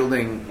the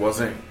shielding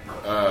wasn't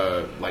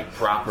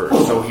proper,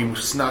 so he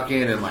snuck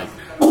in and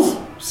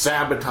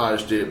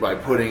sabotaged it by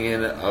putting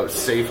in a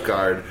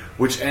safeguard,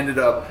 which ended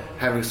up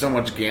having so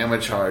much gamma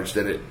charge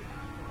that it,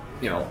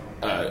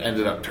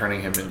 ended up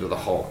turning him into the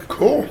Hulk.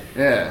 Cool.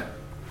 Yeah,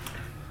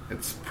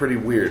 it's pretty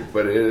weird,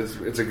 but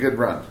it's a good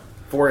run.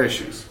 4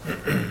 issues.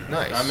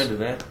 Nice. I'm into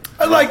that.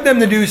 I'd like them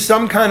to do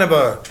some kind of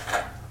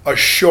a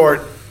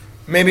short,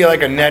 maybe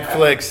like a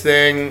Netflix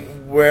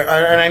thing where,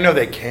 and I know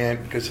they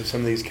can't because of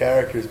some of these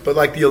characters, but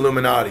like the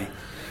Illuminati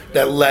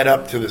that led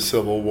up to the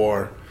Civil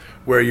War,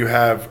 where you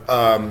have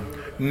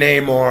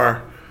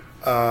Namor,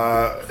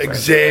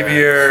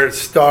 Xavier,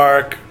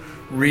 Stark,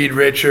 Reed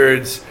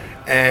Richards,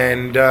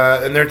 and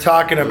they're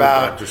talking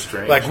about Doctor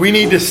Strange. like we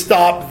need to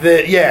stop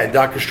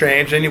Doctor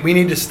Strange, and we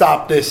need to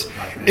stop this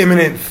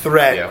imminent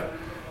threat. Yeah.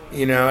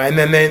 And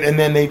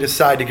then they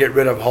decide to get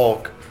rid of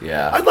Hulk.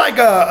 Yeah. I'd like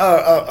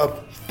a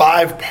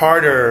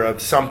 5-parter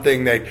of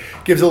something that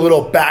gives a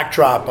little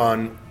backdrop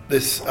on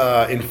this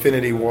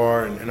Infinity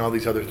War and all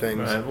these other things.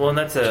 Right. Well, and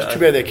that's too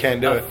bad they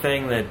can't do a it.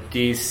 thing that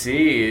DC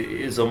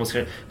is almost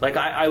gonna like.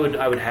 I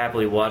would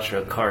happily watch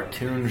a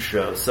cartoon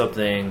show,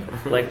 something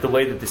like the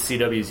way that the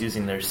CW is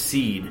using their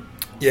Seed.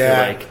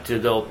 Yeah.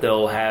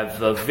 They'll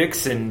have a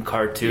Vixen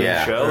cartoon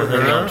Yeah. show, and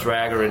then they'll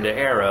drag her into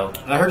Arrow.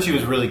 And I heard she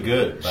was really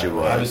good. She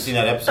was. I haven't seen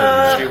that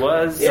episode. She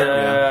was,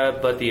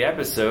 but the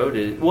episode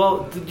is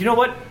you know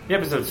what? The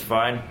episode's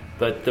fine,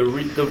 but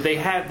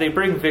they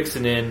bring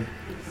Vixen in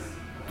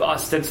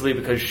ostensibly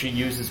because she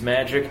uses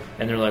magic,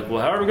 and they're like,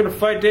 well, how are we going to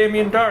fight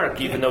Damien Dark?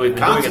 Even though we've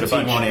been doing it a bunch.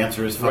 Constantine won't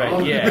answer his phone.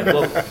 Right? Yeah.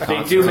 Well,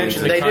 they do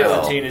mention that They do.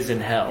 Constantine is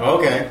in hell.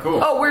 Okay, cool.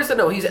 Oh, where's the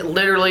no? He's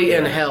literally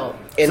in hell.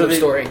 End So of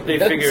story. They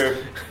figure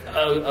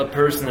a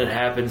person that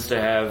happens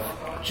to have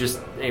just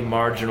a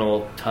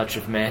marginal touch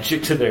of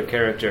magic to their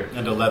character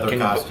And a leather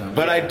costume.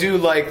 But I do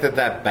like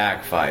that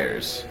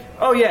backfires.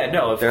 Oh yeah,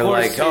 no. Of They're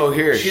course, like, oh,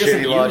 here, she doesn't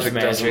shitty use logic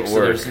magic, doesn't so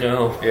work. there's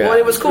no. Yeah. Well,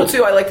 it was cool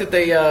too. I like that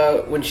they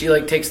when she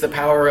takes the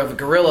power of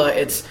Gorilla,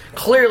 it's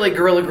clearly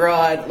Gorilla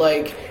Grodd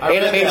I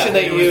read animation that.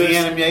 they It was the used.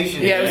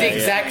 animation. Yeah, it was the Yeah,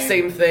 exact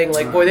same thing.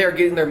 Like, boy, they were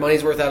getting their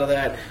money's worth out of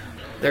that.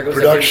 There goes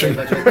Production.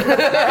 that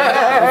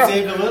budget.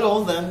 Saved a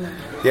little, then.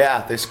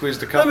 Yeah, they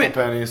squeezed a couple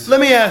pennies. Let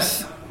me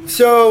ask.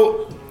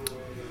 So,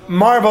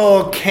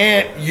 Marvel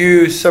can't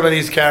use some of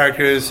these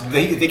characters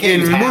They can't in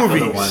use half of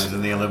movies the ones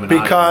in the Illuminati.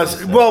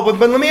 because, but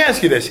let me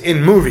ask you this: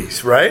 in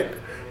movies, right?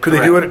 Could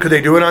they do it? Could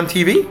they do it on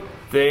TV?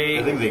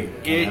 I think they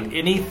can.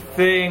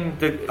 Anything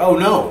that. Oh,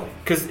 no.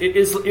 Because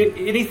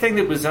anything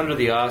that was under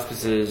the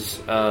auspices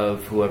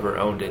of whoever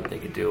owned it, they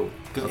could do.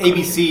 Because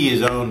ABC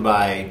is owned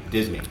by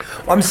Disney.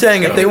 I'm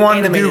saying if they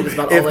wanted to Animated is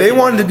about do, if all they they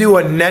wanted to do. do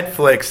a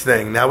Netflix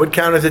thing, that would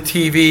count as a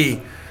TV.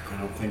 I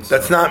don't think so.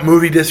 That's not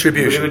movie They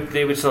distribution.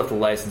 would still have to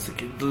license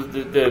it.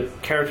 The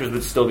characters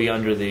would still be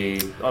under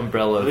the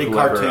umbrella I of think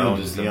whoever cartoons owns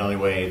is them. the only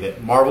way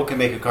that Marvel can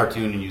make a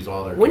cartoon and use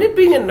all their. When did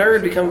being a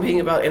nerd become being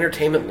about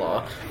entertainment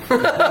law?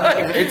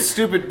 It's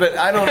stupid, but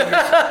I don't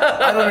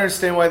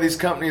understand why these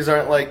companies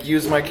aren't like,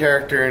 use my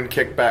character and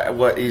kick back.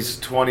 What, he's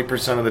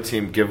 20% of the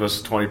team, give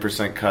us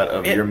 20% cut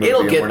of your movie,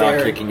 it'll and get we're not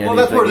there. kicking anything. Well,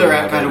 that's where they're out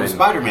at of kind it, of with and-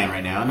 Spider-Man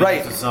right now. I mean,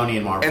 Right. it's Sony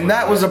and Marvel. And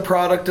that was a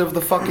product of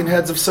the fucking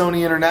heads of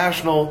Sony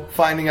International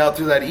finding out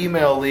through that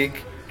email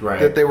leak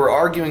that they were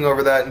arguing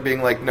over that and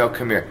being like, no,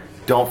 come here.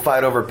 Don't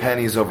fight over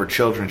pennies over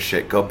children's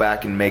shit. Go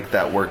back and make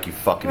that work, you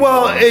fucking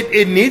Well, bum.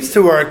 it needs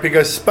to work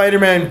because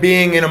Spider-Man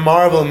being in a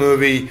Marvel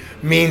movie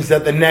means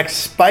that the next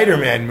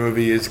Spider-Man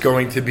movie is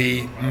going to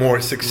be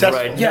more successful.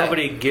 Right,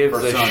 nobody gives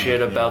For a Sony,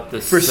 shit about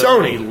the For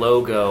Sony, Sony.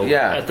 logo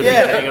Yeah. at the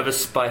Yeah. beginning of a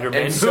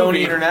Spider-Man And movie.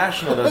 Sony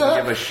International doesn't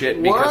give a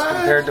shit because What?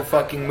 compared to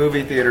fucking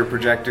movie theater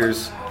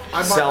projectors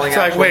selling It's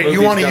like, actual wait, you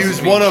movies want to doesn't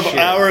use mean one of shit.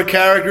 our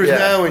characters Yeah.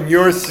 now in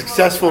your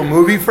successful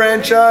movie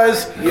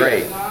franchise?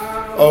 Great.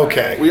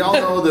 Okay. We all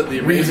know that the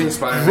Amazing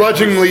Spider-Man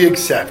grudgingly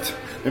accept.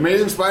 The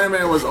Amazing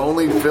Spider-Man was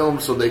only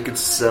filmed so they could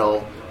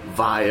sell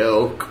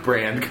Vio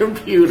brand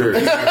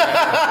computers.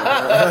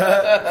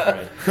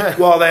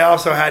 Well, they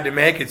also had to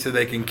make it so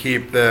they can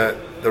keep the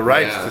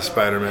rights Yeah. to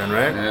Spider-Man,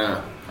 right?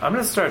 Yeah. I'm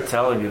gonna start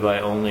telling people I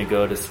only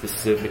go to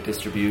specific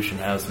distribution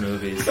house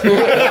movies. You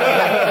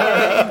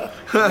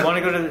want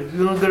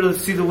to go to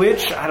see The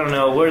Witch? I don't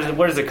know.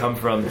 Where does it come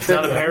from? It's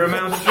not a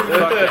Paramount. Fuck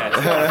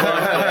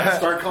that.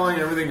 Start calling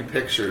everything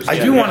pictures. I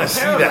do want to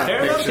see that.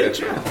 Paramount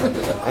picture.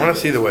 I want to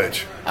see The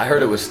Witch. I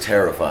heard it was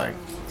terrifying.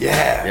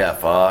 Yeah. Yeah,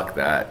 fuck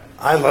that.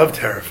 I love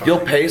terrifying.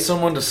 You'll pay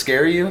someone to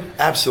scare you?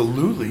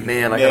 Absolutely.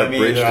 Man, I got a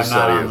bridge to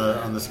sell you.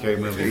 On the scary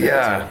movie.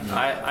 Yeah.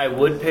 I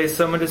would pay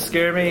someone to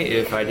scare me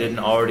if I didn't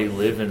already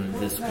live in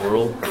this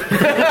world.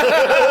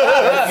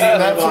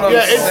 That's what I'm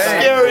it's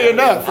saying. scary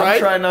enough, right? I'm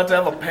trying not to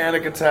have a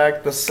panic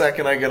attack the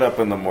second I get up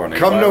in the morning.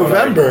 Come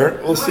November,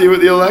 we'll see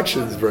what the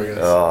elections bring us.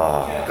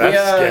 Oh, that's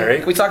scary.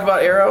 Can we talk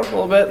about Arrow a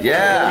little bit?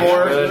 Yeah.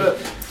 More.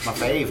 My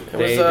fave.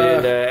 They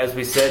did, as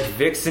we said,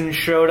 Vixen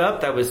showed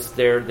up. That was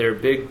their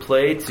big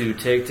play to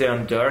take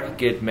down Dark,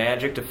 get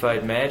Magic to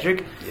fight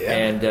Magic. Yeah.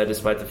 And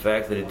despite the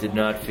fact that it did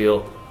not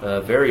feel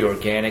very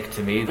organic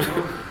to me,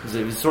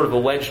 it was sort of a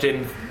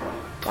wedged-in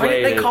play. Why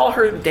did they call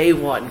her Day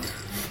One?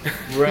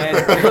 Right.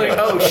 Like,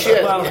 oh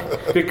shit. Well,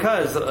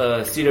 because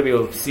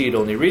CWC had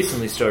only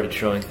recently started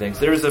showing things.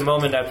 There was a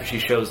moment after she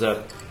shows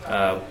up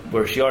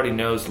where she already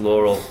knows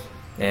Laurel.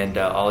 And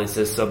Ollie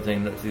says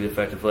something to the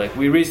effect of like,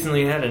 "We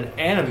recently had an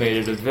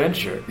animated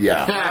adventure."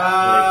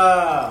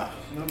 Yeah.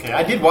 Okay.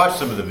 I did watch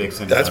some of the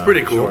Vixen. That's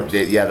pretty cool. shorts.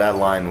 Yeah, that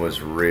line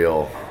was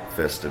real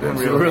fisted.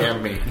 Real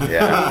hammy.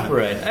 Yeah.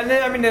 Right. And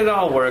then, I mean, it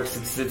all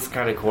works. It's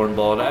kind of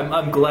cornballed.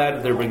 I'm glad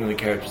that they're bringing the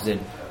characters in,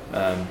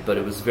 but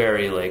it was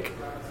very like,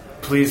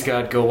 please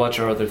God, go watch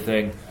our other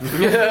thing.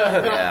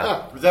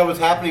 Yeah. Is that what's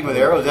happening with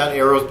Arrow? Is that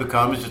Arrow's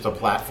become just a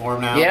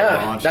platform now?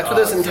 Yeah, that's what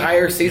this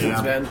entire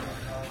season's Yeah. been.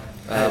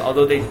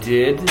 Although they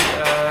did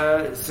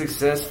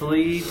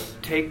successfully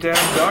take down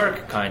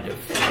Dark, kind of.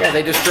 Yeah,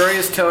 they destroy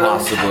his totem.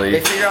 Possibly. They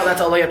figure out that's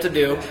all they have to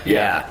do.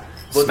 Yeah.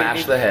 Well,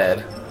 Smash the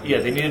head. Yeah,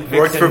 they needed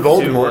Worked Vixen for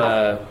Voldemort.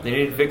 to. They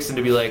needed Vixen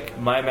to be like,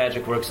 my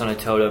magic works on a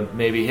totem.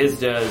 Maybe his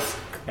does.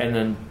 And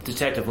then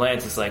Detective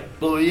Lance is like,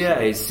 oh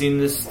yeah, he's seen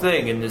this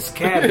thing in this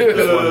cabinet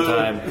this one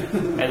time.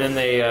 And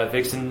then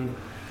Vixen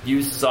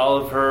uses all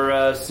of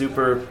her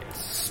super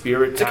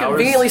spirit To towers.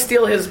 conveniently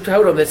steal his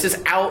totem that's just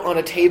out on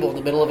a table in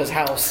the middle of his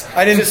house.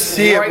 I didn't Just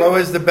see right- it. What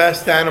was the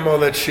best animal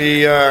that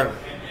she...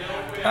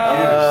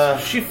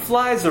 she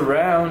flies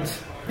around.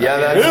 Yeah,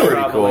 that's It's pretty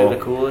probably cool. the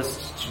coolest.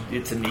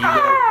 It's an eagle,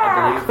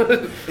 I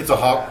believe. It's a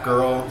hawk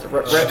girl. She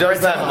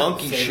does that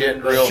monkey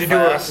shit real She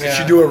fast. did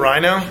she do a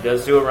rhino? She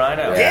does do a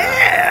rhino.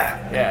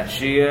 Yeah. Yeah,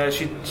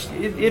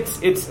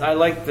 it's. I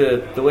like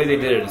the way they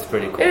did it. It's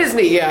pretty cool. It is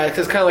neat, yeah,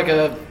 because kind of like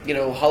a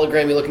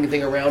hologrammy looking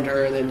thing around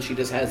her, and then she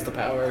just has the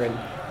power, and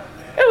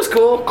it was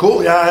cool.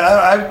 Cool.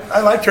 Yeah,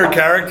 I liked her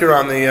character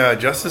on the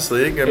Justice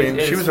League. I mean,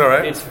 she was all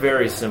right. It's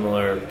very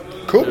similar.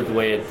 Cool. The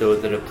way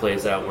that it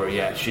plays out,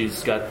 where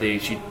she's got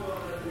she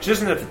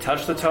doesn't have to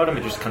touch the totem.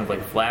 It just kind of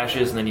like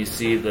flashes, and then you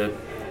see the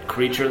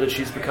creature that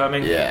she's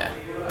becoming. Yeah.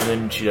 And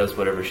then she does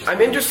whatever she's.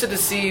 I'm interested to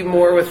see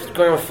more with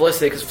going on with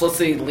Felicity, because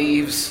Felicity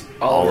leaves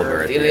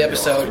Oliver at the end of the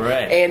episode.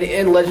 Right. And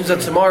in Legends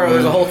of Tomorrow,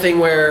 there's a whole thing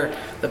where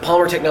the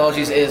Palmer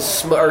Technologies is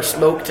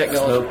smoke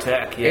technology. Smoke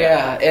tech,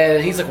 yeah.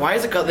 And he's like, why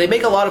is it called... They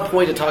make a lot of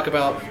point to talk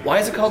about, why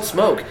is it called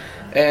smoke?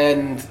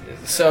 And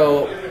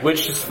so...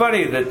 Which is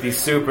funny that the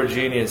super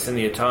genius in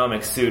the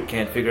atomic suit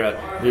can't figure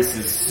out this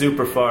is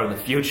super far in the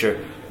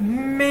future.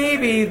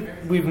 Maybe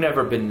we've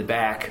never been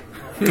back.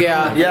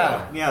 Yeah.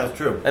 Yeah. Yeah, that's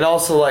true. And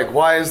also, like,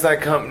 why is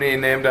that company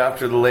named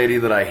after the lady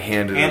that I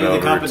handed it the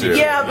over company. to?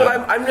 Yeah, but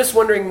I'm just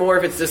wondering more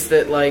if it's just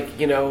that, like,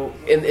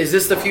 is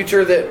this the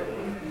future that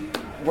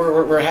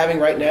we're having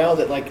right now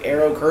that, like,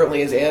 Arrow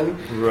currently is in?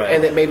 Right.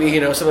 And that maybe,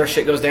 some of her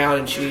shit goes down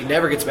and she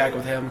never gets back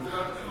with him.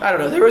 I don't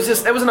know. There was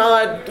an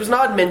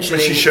odd mentioning.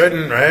 But she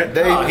shouldn't, right?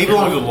 He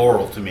belongs to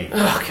Laurel to me.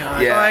 Oh,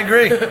 God. Yeah. I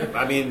agree.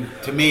 I mean,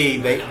 to me,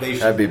 they should.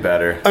 That'd be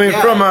better. I mean,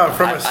 Yeah.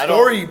 from a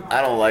story...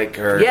 I don't like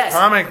her. Yes.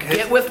 Comic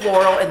Get with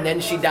Laurel and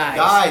then she dies.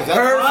 Guys, that's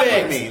fine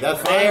Perfect. with me.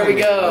 That's fine There with we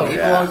me. go. He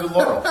Yeah. belongs to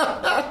Laurel.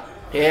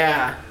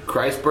 Yeah.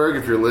 Christberg,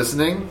 if you're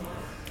listening,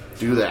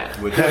 do that.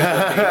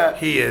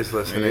 He is He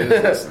listening.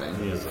 is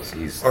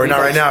listening. Or not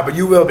right now, but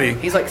you will be.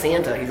 He's like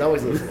Santa. He's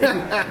always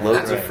listening.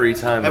 Loads of free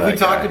time. Have we that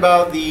talked guy.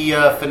 about the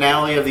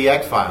finale of the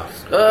X-Files?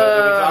 Did we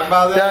talk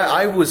about that? That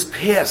I was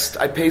pissed.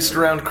 I paced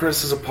around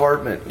Chris's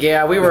apartment.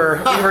 Yeah, we were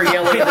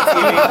yelling at the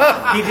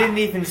TV. He didn't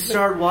even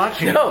start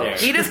watching No, it there.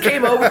 he just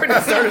came over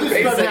and started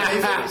pacing.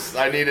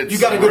 I needed You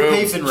got a some good room.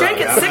 pacing Jake,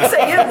 right at 6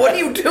 a.m., what are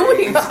you doing?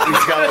 He's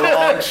got a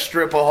long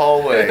strip of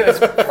hallway. It's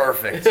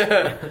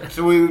perfect.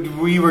 So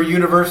we were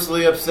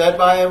universally upset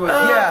by it?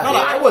 Yeah. No,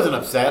 I wasn't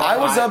upset. I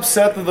was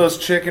upset that those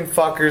chicken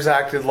fuckers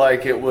acted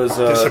like it was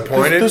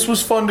Disappointed? This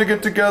was fun to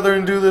get together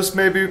and do this.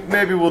 Maybe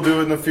we'll do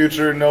it in the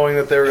future, knowing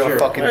that they were gonna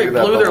fucking They do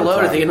that. blew the their whole load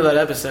time. at the end of that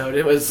episode.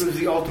 It was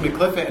the ultimate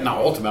cliffhanger. Not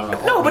ultimate. I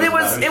don't know. no, but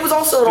it was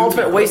also an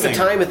ultimate waste of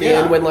time at the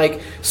end when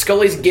like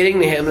Scully's getting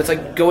to him. And it's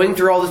like going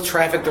through all this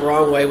traffic the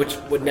wrong way, which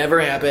would never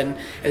happen.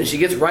 And she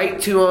gets right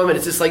to him, and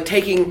it's just like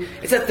taking.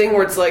 It's that thing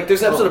where it's like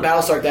there's an episode of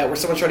Battlestar like that where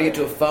someone's trying to get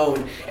to a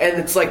phone, and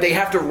it's like they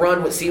have to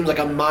run what seems like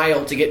a mile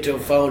mile to get to a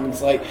phone.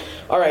 It's like,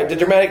 all right, the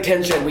dramatic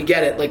tension, we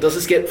get it. Like, let's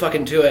just get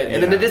fucking to it.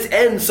 And then it just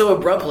ends so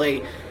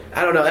abruptly.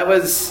 I don't know. That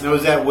was. Now,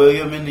 was that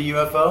William in the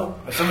UFO?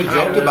 Someone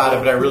joked about it,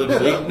 but I really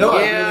believe. No,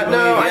 yeah, I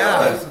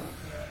really believe it.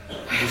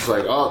 Just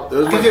like, oh,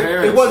 those are my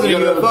parents. It wasn't a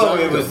UFO.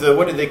 It was the,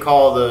 what did they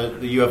call the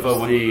UFO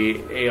one?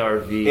 The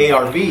ARV.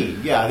 ARV.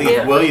 Yeah, I think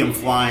it's William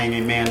flying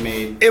a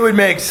man-made. It would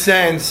make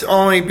sense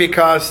only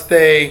because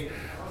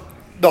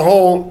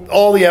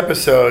all the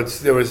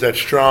episodes, there was that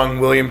strong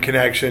William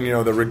connection, you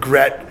know, the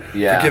regret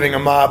for giving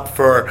him up,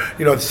 for,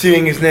 you know,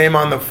 seeing his name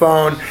on the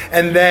phone.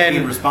 And then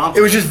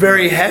it was just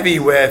very heavy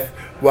with,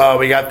 well,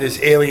 we got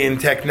this alien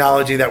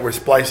technology that we're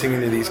splicing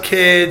into these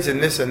kids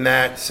and this and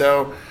that.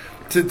 So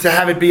to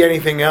have it be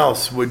anything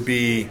else would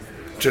be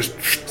just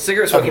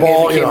Cigarette Smoking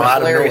Man became a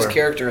hilarious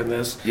character in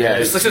this. Yeah,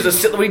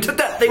 when he took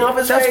that thing off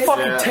his face, that's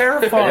fucking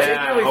terrifying.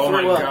 Yeah. Really oh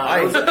my god!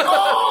 I was like,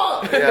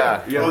 oh!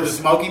 Yeah, the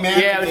Smoky Man.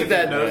 Yeah, we took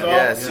that.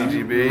 Yeah,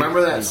 CGB.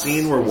 Remember that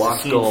scene where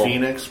Joaquin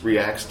Phoenix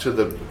reacts to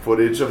the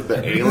footage of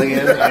the alien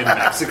in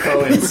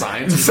Mexico in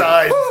Signs?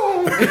 Signs.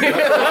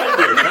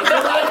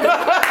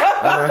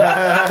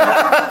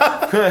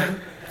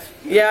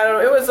 Yeah, I don't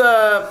know.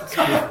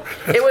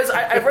 It was.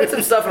 I've read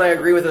some stuff and I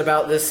agree with it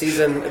about this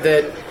season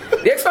that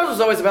the X-Files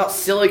was always about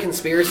silly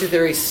conspiracy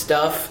theory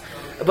stuff.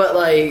 But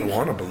like, I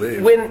want to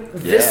believe when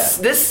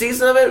this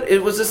season of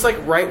it was just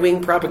like right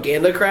wing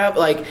propaganda crap.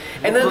 Like,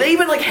 and then they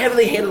even like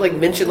heavily handed like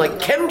mentioned like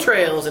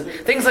chemtrails and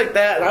things like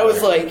that. And I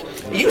was like,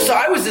 so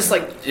I was just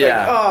like,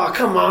 oh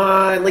come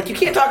on, like you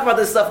can't talk about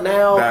this stuff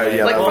now.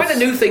 Like find a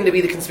new thing to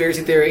be the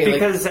conspiracy theory. And,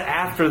 because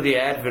after the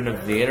advent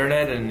of the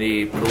internet and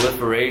the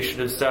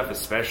proliferation of stuff,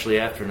 especially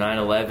after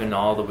 9/11,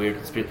 all the weird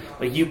conspiracy,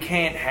 like you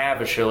can't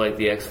have a show like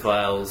the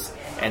X-Files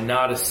and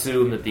not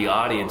assume that the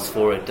audience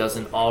for it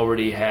doesn't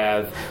already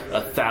have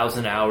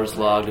 1,000 hours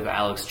logged of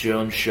Alex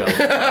Jones show.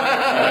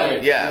 Right?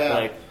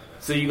 Like,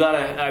 so you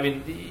gotta. I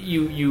mean,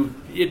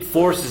 it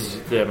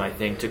forces them, I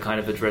think, to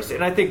kind of address it.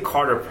 And I think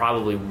Carter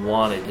probably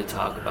wanted to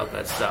talk about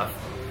that stuff.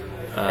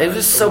 It was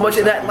just so much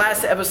in that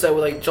last episode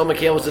where like Joel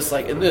McHale was just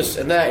like, and this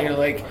and that, and you're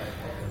like,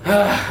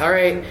 all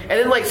right. And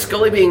then like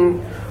Scully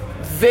being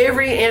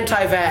very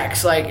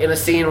anti-vax, like in a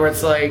scene where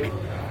it's like,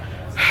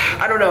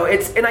 I don't know.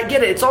 And I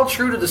get it. It's all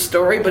true to the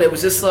story, but it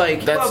was just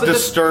like that's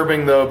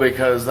disturbing though,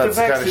 because that's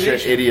the kind of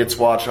shit idiots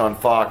watch on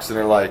Fox, and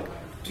they're like,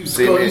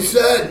 "See me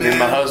and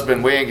my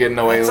husband, we ain't getting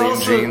no alien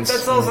genes."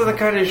 That's also the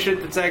kind of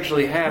shit that's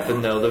actually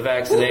happened, though. The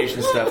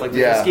vaccination stuff, like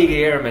the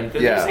Tuskegee Airmen.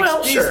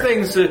 These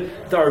things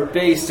that are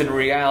based in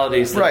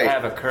realities that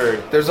have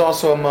occurred. There's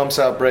also a mumps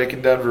outbreak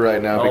in Denver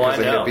right now because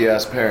of hippie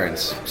ass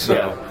parents.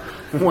 So.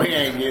 We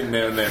ain't getting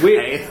in there.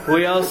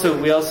 We also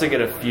get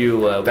a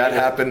few. That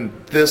happened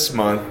this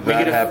month.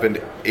 That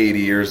happened 80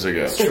 years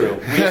ago. It's true.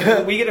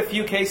 We get a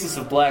few cases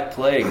of black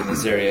plague in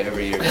this area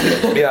every year.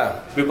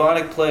 Yeah,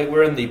 bubonic plague.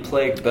 We're in the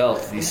plague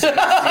belt. That's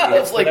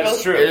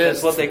true.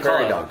 That's what they call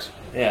prairie it. Dogs.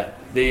 Yeah.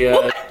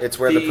 It's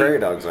where the prairie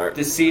dogs are.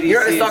 The CDC.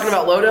 You're just talking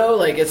about Lodo?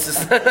 Like it's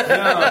just no,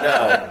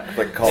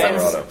 like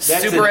Colorado.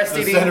 That's Super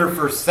STD. The Center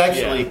for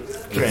Sexually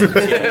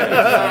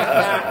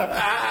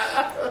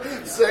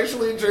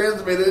Sexually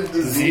transmitted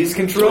disease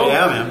control.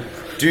 Yeah, man.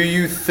 Do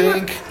you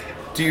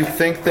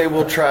think they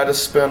will try to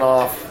spin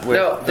off?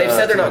 No, they've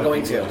said they're not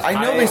going to. I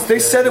know they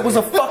said it was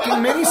a fucking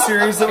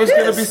miniseries that was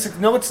going to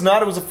be. No, it's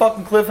not. It was a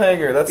fucking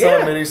cliffhanger. That's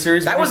not a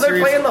miniseries. That was their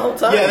plan the whole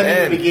time.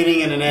 Yeah, the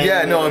beginning and an end.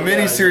 Yeah, no, a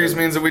miniseries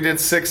means that we did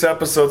 6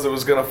 episodes that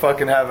was going to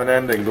fucking have an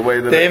ending. The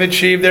way that they've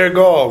achieved their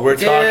goal. We're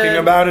talking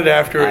about it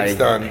after it's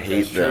done.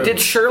 Hate them. Did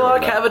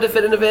Sherlock have a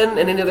definitive end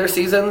in any of their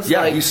seasons?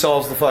 Yeah, he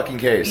solves the fucking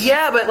case.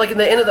 Yeah, but like in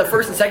the end of the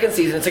first and second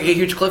season, it's like a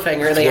huge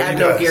cliffhanger, and they had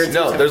no guarantee.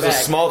 No, there's a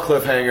small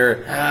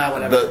cliffhanger.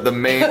 Whatever.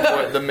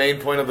 The main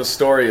point of the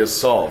story is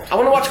solved. I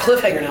want to watch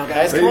Cliffhanger now,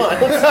 guys. Come on.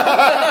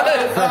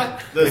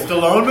 The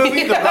Stallone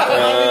movie?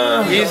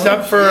 He's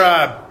up for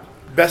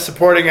Best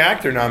Supporting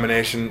Actor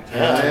nomination.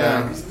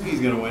 He's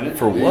going to win it.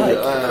 For what?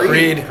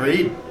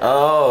 Creed.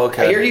 Oh,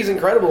 okay. I hear he's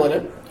incredible in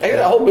it. I hear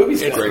the whole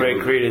movie's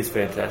great. Creed is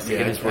fantastic.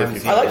 Yeah, it's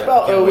worth I like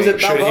about. Was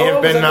it Should he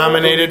have been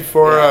nominated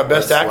for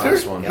Best Actor?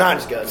 Not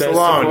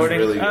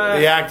Stallone.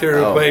 The actor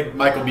who played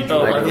Michael B.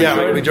 Jordan.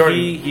 Michael B. Jordan.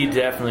 He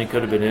definitely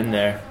could have been in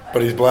there.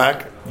 But he's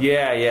black?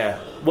 Yeah.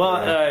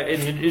 Well,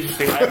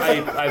 interesting.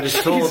 I was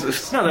told. No,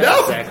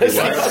 that's exactly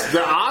what. The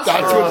Oscars.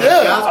 That's what.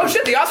 Yeah. Oh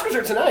shit! The Oscars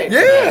are tonight.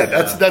 Yeah,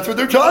 that's what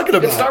they're talking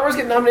about. Did Star Wars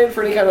get nominated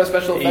for any kind of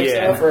special effects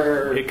stuff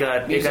or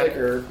music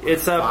or?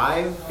 It's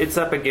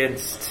up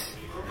against.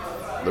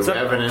 The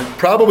Revenant.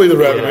 Probably The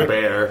Revenant.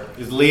 Bear.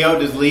 Does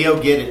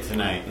Leo get it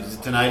tonight? Is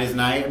it tonight his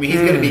night? I mean, he's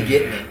going to be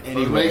getting it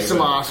anyway. Make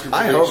some Oscar.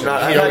 I hope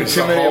not. I had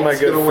too many of my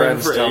good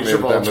friends tell me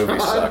that movie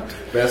sucked.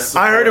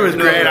 I heard it was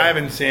great. I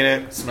haven't seen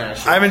it. Smash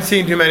it. I haven't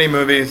seen too many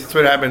movies. That's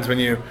what happens when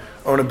you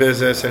own a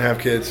business and have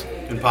kids.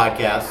 And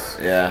podcasts.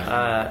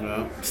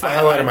 Yeah. It's the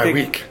highlight of my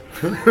week.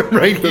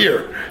 Right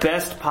here.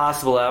 Best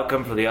possible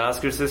outcome for the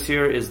Oscars this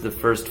year is the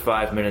first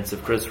 5 minutes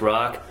of Chris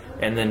Rock.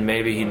 And then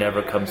maybe he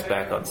never comes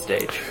back on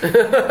stage.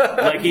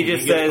 Like he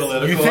just says,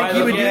 "You think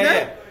he would do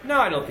that?" No,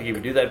 I don't think he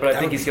would do that, but I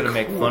think he's going to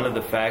make fun of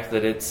the fact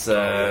that it's.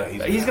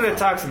 He's going to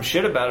talk some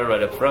shit about it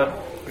right up front.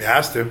 He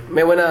has to.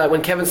 Man,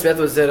 when Kevin Smith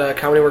was at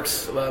Comedy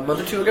Works a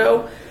month or two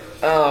ago,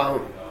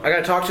 I got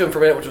to talk to him for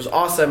a minute, which was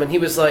awesome, and he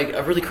was like,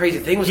 a really crazy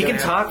thing was He can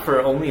talk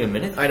for only a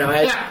minute? I know.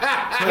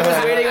 He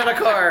was waiting on a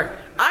car.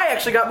 I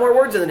actually got more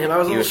words in than him. I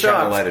was a little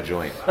shocked. Trying to light a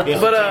joint.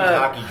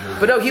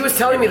 But no, he was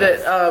telling me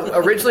that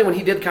originally when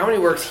he did Comedy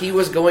Works, he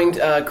was going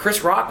to,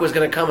 Chris Rock was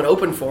going to come and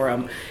open for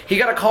him. He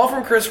got a call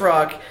from Chris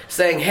Rock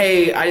saying,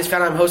 hey, I just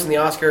found out I'm hosting the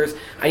Oscars.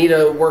 I need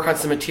to work on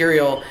some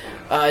material.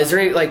 Is there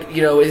any,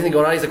 anything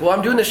going on? He's like, well,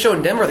 I'm doing this show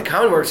in Denver at the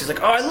Comedy Works. He's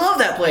like, oh, I love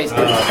that place.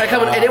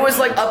 And it was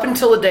like up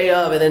until the day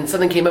of, and then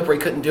something came up where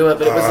he couldn't do it.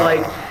 But it was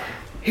like,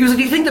 he was like,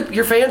 do you think that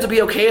your fans will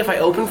be okay if I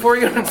open for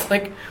you? And it's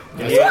like,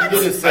 what? I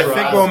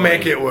think we'll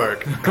make it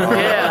work.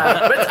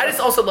 Yeah, but I just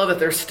also love that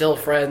they're still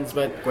friends.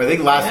 But I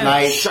think last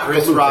night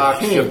Chris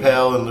Rock,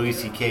 Chappelle, and Louis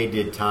C.K.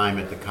 did time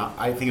at the.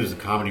 I think it was the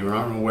Comedy Room.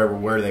 I don't know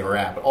where they were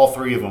at, but all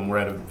three of them were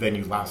at a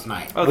venue last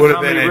night. Oh, the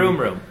Comedy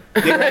Room.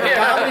 They were at the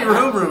Comedy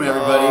Room,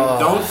 everybody.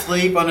 Don't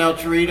sleep on El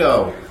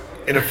Torito.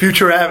 In a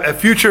future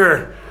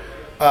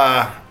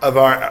of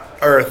our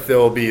Earth, there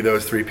will be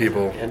those three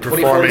people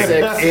performing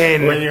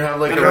in. When you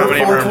have like a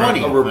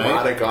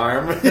robotic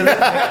arm.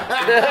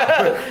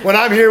 When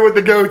I'm here with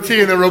the goatee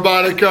and the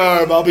robotic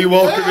arm, I'll be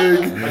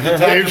welcoming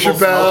Dave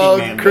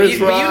Chappelle, Chris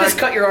Rock. But you just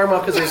cut your arm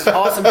off because there's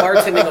awesome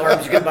bartending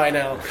arms you can buy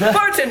now.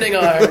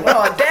 Bartending arm,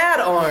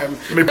 dad arm.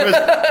 I mean,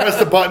 press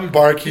the button,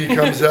 bar key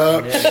comes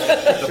up.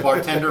 The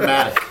bartender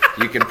mask.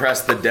 You can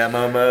press the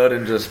demo mode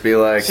and just be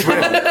like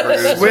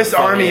Swiss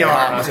Army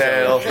arm.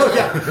 Tail.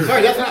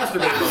 Sorry, that's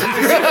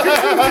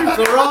masturbation. It's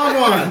the wrong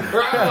one.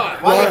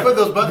 Why did I put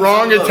those buttons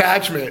Wrong so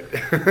attachment.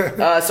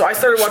 So I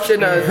started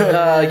watching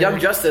Young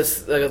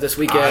Justice this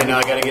weekend. I know,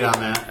 I got to get on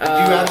that.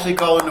 Did you actually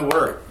call into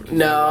work?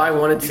 No, I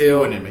wanted to. You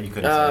wouldn't, but you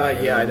couldn't say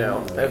that. Yeah, I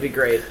know. That'd be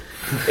great.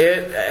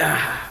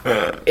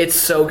 It's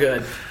so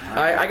good.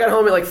 I got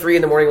home at like 3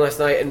 in the morning last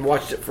night and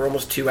watched it for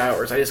almost 2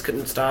 hours. I just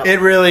couldn't stop. It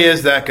really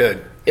is that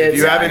good. If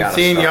you haven't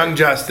seen Young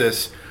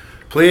Justice,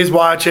 please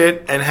watch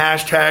it and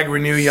hashtag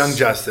renew Young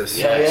Justice.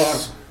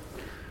 Yes.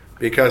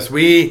 Because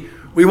we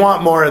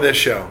want more of this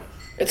show.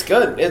 It's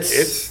good.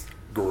 It's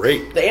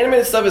great. The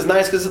animated stuff is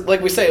nice because,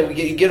 like we say,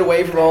 you get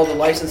away from all the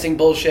licensing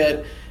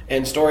bullshit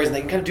and stories, and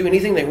they can kind of do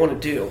anything they want to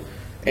do.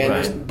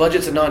 And just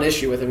budget's a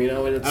non-issue with them, you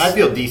know. And I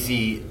feel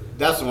DC.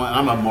 That's the one.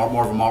 I'm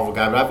more of a Marvel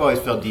guy, but I've always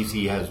felt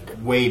DC has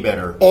way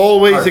better.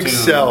 Always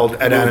excelled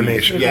at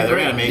animation. Yeah, their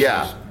animation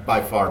is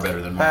by far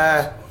better than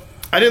Marvel.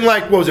 I didn't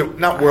like, what was it?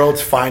 Not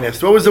World's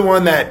Finest. What was the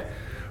one that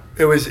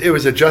it was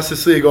a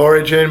Justice League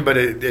origin, but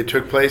it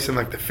took place in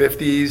like the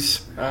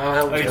 50s?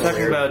 Are you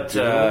talking about?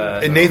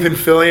 And Nathan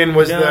Fillion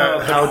was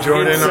the Hal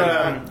Jordan.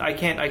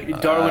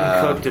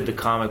 Darwin Cook did the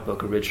comic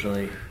book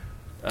originally,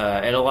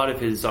 and a lot of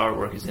his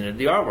artwork is in it.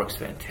 The artwork's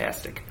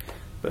fantastic,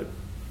 but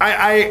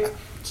I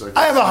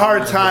have a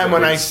hard time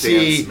when I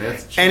see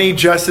any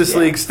Justice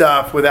League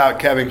stuff without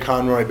Kevin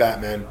Conroy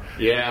Batman.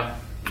 Yeah.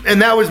 And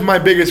that was my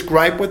biggest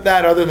gripe with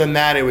that. Other than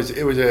that, it was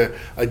a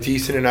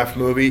decent enough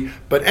movie.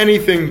 But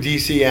anything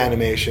DC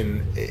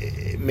animation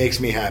it makes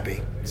me happy.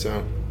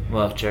 So,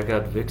 well, check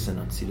out Vixen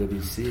on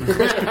CWC.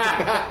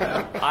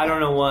 I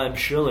don't know why I'm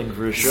shilling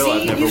for a show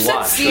I've never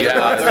watched. They're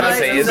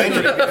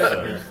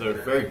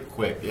very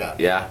quick. Yeah.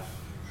 Yeah.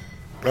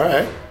 All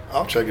right,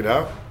 I'll check it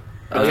out.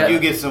 But you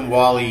do get some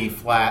Wally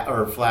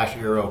Flash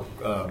Arrow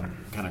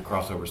kind of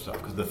crossover stuff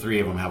because the three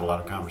of them have a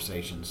lot of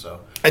conversations. So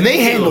and they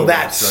handle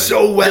that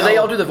so well. Did they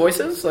all do the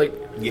voices?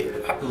 Yeah,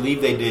 I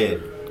believe they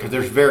did because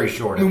they're very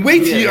short. I mean,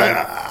 wait till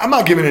I'm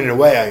not giving it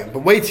away,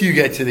 but wait till you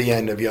get to the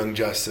end of Young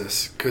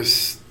Justice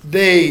because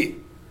it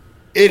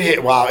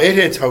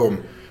hits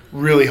home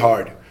really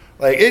hard.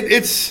 Like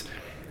it's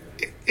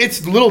a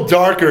little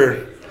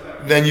darker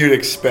than you'd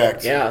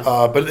expect. Yeah.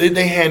 But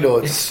they handle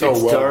it so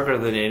well. It's darker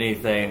than any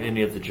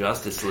of the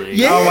Justice League.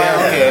 Yeah. Oh,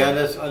 wow. Okay.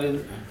 I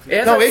didn't.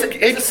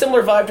 It's a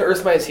similar vibe to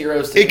Earth's Mightiest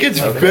Heroes. It gets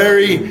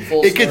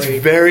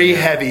very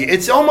heavy.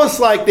 It's almost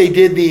like they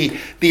did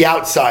the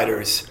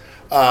Outsiders.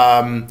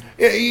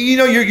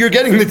 You're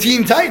getting the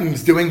Teen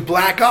Titans doing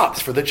Black Ops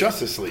for the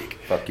Justice League.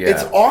 Fuck yeah.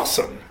 It's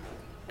awesome.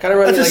 Kind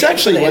of That's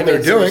essentially what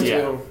they're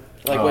doing.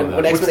 Like when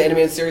X-Men the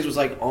Animated Series was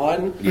like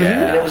on,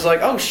 and it was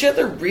like, oh shit,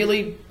 they're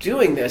really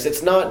doing this.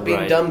 It's not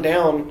being dumbed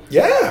down.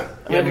 Yeah.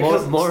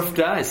 Morph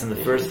dies in the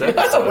first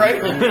episode.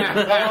 Right? Oh man,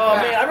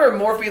 I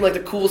remember Morph being like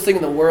the coolest thing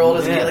in the world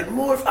as a kid. Like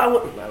Morph,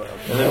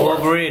 and then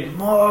Wolverine,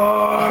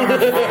 Morph.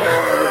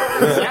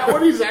 Is that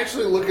what he's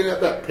actually looking at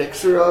that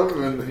picture of?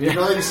 And you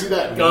see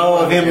that?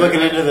 Oh, of him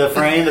looking into the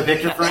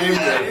picture frame.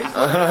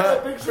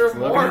 Picture of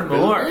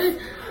Morph.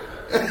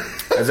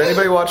 Has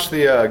anybody watched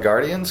the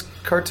Guardians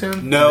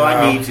cartoon? No,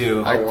 I need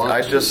to.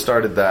 I just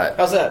started that.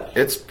 How's that?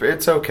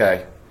 It's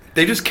okay.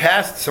 They just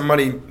cast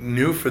somebody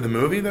new for the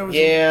movie. That was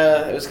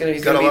it was going to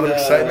be got a lot of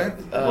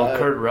excitement. Well,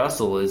 Kurt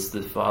Russell is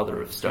the father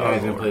of Star-Lord.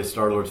 He's going to play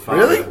Star-Lord's father.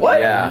 Really?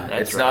 What? Yeah,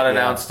 it's not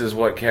announced as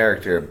what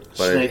character,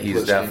 but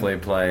he's definitely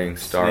playing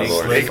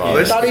Star-Lord's father.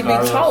 I thought he'd be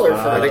taller.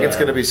 I think it's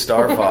going to be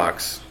Star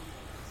Fox.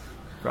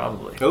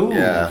 Probably. Ooh,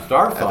 Yeah,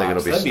 Star Fox. I think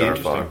it'll be That'd Star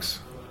interesting. Fox.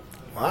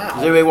 Wow.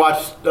 Has anybody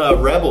watched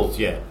Rebels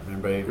yet?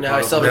 Anybody? No,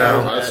 I still No,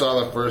 haven't. I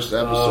saw the first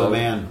episode. Oh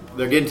man,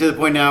 they're getting to the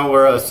point now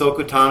where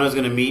Ahsoka Tano is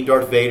going to meet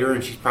Darth Vader,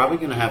 and she's probably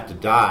going to have to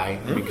die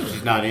because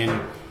she's not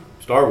in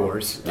Star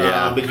Wars.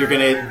 Yeah. But you're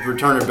going to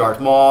return of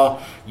Darth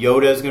Maul.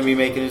 Yoda is going to be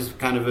making his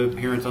kind of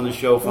appearance on the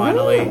show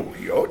finally. Ooh,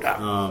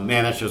 Yoda.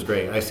 Man, that show's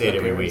great. I say it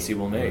every week. He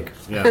will make.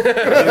 Yeah,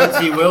 appearance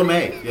he will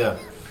make. Yeah.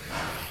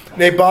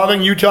 Nate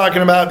Baldwin, you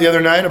talking about the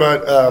other night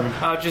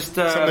about Just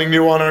something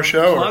new on our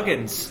show? or-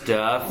 plugging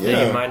stuff that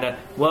Yeah. you might not.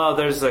 Well,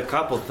 there's a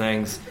couple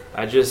things.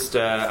 I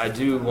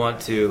do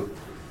want to.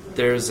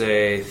 There's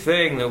a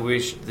thing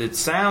that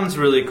sounds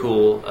really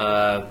cool.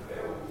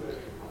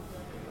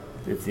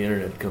 If the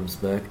internet comes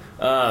back,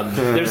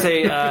 there's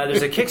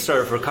a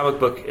Kickstarter for a comic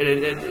book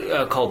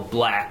called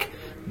Black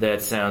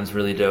that sounds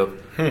really dope,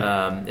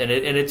 and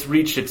it's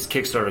reached its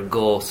Kickstarter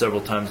goal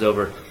several times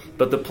over.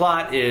 But the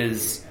plot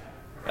is.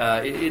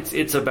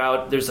 It's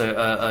about there's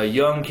a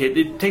young kid.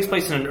 It takes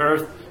place in an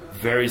Earth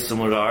very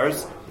similar to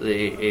ours,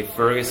 a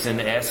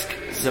Ferguson-esque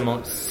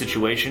similar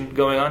situation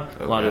going on.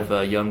 A lot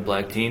of young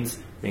black teens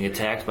being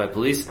attacked by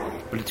police.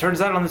 But it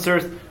turns out on this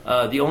Earth,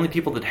 the only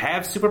people that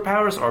have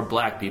superpowers are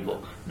black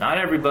people. Not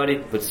everybody,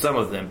 but some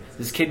of them.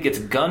 This kid gets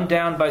gunned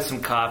down by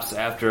some cops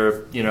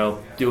after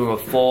doing a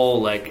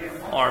full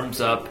arms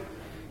up,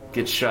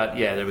 gets shot.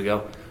 Yeah, there we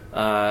go.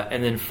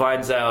 And then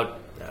finds out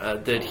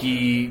that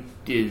he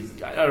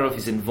is, I don't know if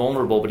he's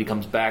invulnerable, but he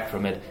comes back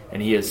from it,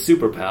 and he has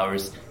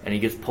superpowers, and he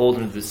gets pulled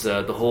into this,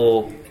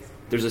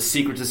 there's a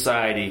secret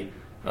society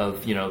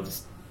of,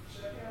 this,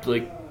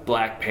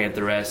 Black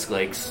Panther-esque,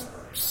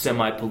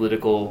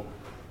 semi-political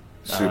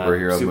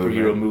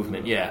superhero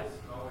movement. Yeah.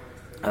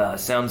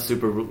 Sounds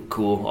super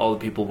cool. All the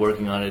people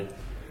working on it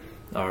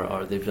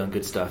they've done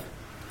good stuff.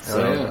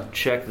 So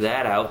check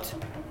that out.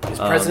 Is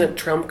President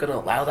Trump going to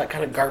allow that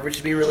kind of garbage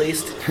to be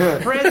released?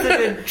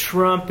 President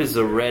Trump is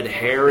a red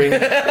herring. You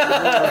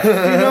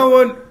know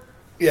what?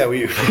 Yeah,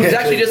 He's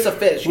actually just a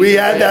fish. We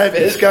had that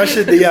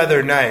discussion the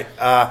other night.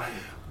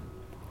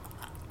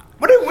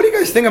 What do you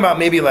guys think about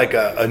maybe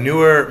a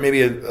newer,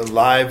 maybe a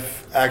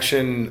live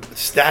action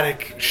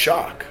Static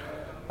Shock?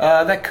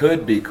 That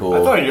could be cool. I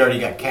thought he already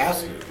got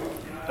casted.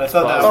 I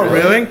thought that. Oh,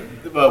 really?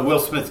 Will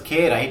Smith's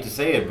kid. I hate to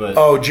say it, but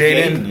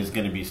Jaden is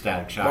going to be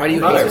Static Shock. Why do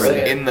you hate to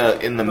say it?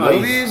 In the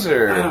movies,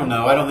 or I don't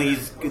know. I don't think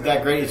he's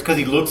that great. It's because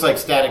he looks like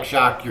Static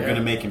Shock. You're going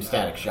to make him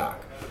Static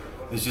Shock.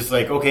 It's just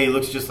okay, he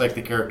looks just like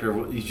the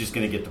character. He's just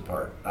going to get the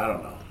part. I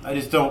don't know. I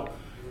just don't.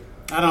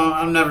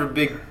 I'm never a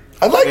big.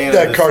 I like fan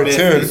that of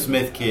cartoon. the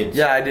Smith kids.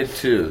 Yeah, I did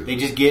too. They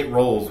just get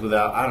roles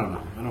without. I don't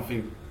know. I don't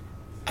think.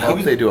 I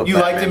hope they do a You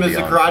liked him as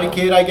a Karate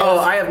Kid, I guess. Oh,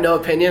 I have no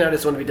opinion. I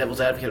just want to be devil's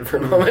advocate for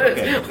a moment.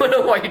 Okay. I don't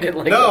know why you didn't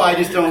like him. No, I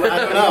just don't. I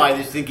don't know. I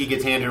just think he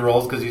gets handed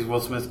roles because he's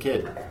Will Smith's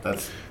kid.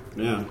 That's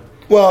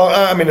Well,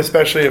 I mean,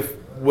 especially if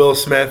Will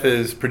Smith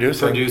is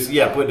producing. putting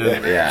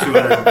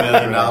 $200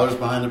 million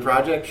behind the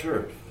project.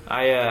 Sure.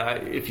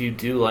 If you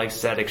do like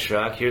Static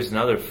Shock, here's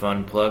another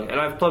fun plug, and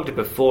I've plugged it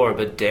before.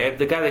 But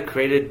the guy that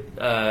created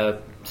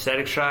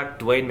Static Shock,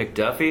 Dwayne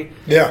McDuffie,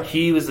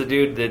 he was the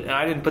dude that. And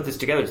I didn't put this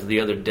together until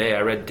the other day.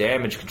 I read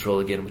Damage Control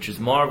again, which is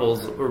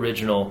Marvel's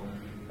original,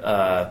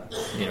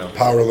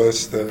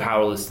 Powerless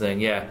thing.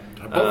 Yeah.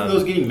 Are both of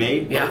those getting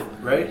made? Yeah.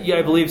 Right. Yeah,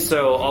 I believe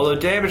so. Although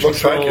Damage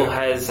Looks Control like it.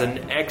 has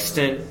an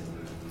extant,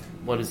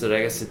 what is it?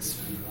 I guess it's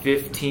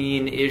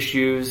 15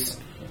 issues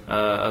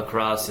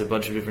across a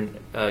bunch of different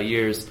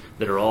years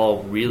that are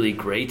all really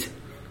great.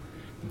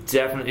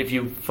 Definitely, if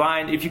you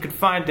could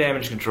find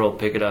Damage Control,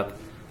 pick it up.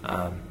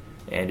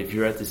 And if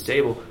you're at this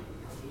table,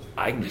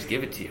 I can just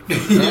give it to you.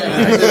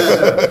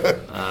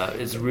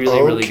 It's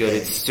really, really good.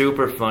 It's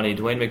super funny.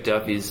 Dwayne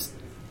McDuffie's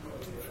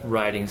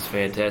writing's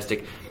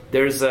fantastic.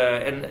 There was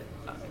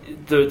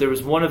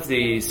one of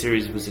the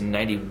series was in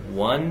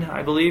 '91,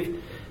 I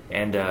believe,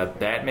 and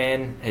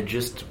Batman had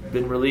just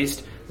been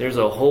released. There's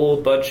a whole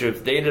bunch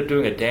of. They ended up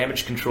doing a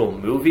Damage Control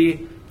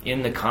movie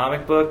in the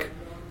comic book.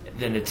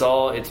 Then it's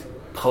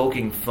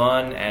poking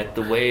fun at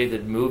the way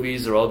that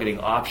movies are all getting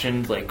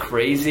optioned like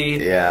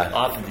crazy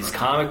off of these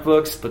comic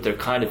books, but they're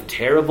kind of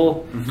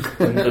terrible.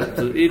 And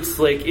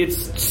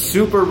it's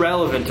super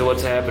relevant to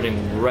what's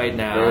happening right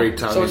now. Very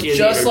So it's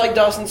just like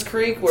Dawson's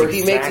Creek, where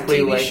he makes a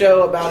TV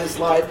show about his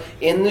life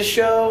in the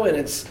show, and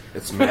it's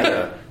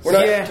meta. We're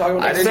not talking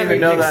about. I didn't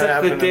even know that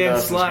happened. Except that Dan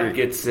Slott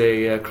gets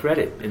a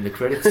credit in the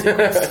credit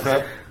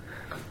sequence.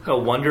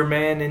 Wonder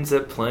Man ends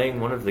up playing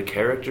one of the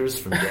characters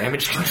from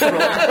Damage Control.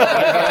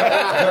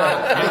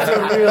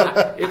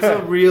 It's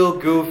a real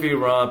goofy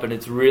romp, and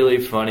it's really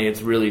funny.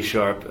 It's really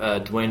sharp.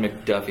 Dwayne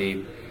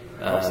McDuffie,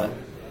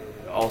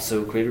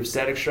 also creator of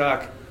Static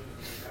Shock.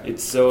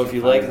 So if you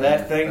like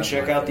that thing,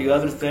 check out the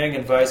other thing,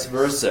 and vice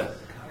versa.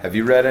 Have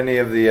you read any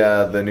of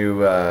the new?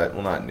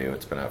 Well, not new.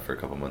 It's been out for a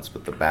couple months,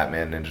 but the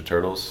Batman Ninja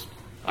Turtles.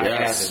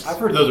 Yes. I've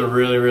heard those are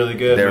really, really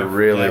good. They're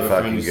really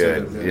fucking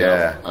good.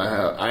 Yeah.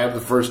 I have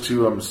the first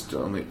two. I'm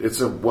still only.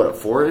 It's a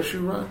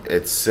 4-issue run?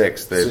 It's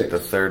 6. The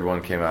third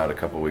one came out a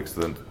couple weeks.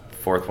 The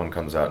fourth one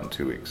comes out in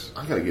 2 weeks.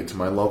 I gotta get to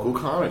my local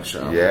comic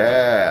shop.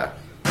 Yeah.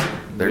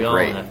 They're we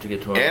great. all have to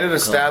get to our And it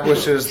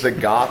establishes that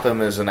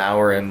Gotham is an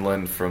hour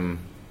inland from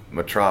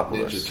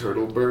Metropolis. Ninja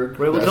Turtleburg.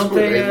 Right, well, That's don't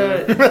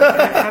where they?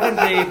 Haven't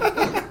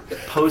they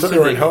posted They're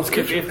in that Hell's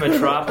if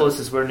Metropolis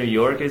is where New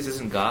York is,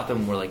 isn't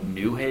Gotham where like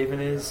New Haven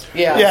is?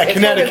 Yeah, Yeah, it's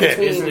Connecticut. right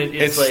in between. Isn't it?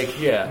 It's like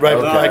right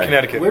Okay. by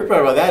Connecticut. The weird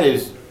part about that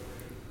is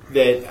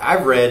that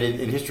I've read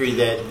in history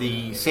that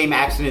the same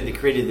accident that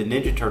created the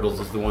Ninja Turtles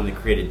is the one that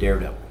created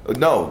Daredevil.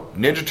 No,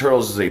 Ninja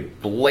Turtles is a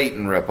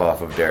blatant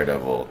ripoff of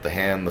Daredevil. The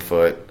hand, the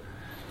foot,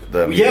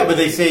 the Yeah, but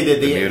they say that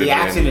the mutagen.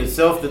 accident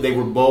itself, that they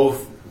were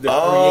both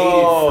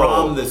Oh. created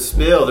from the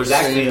spill. There's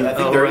actually, I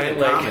think Oh, there right,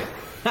 is a comic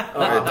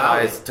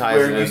about it, ties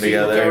where it you in see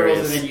together. the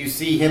Turtles and then you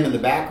see him in the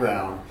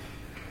background.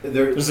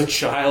 There's a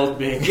child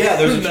being There's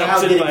a child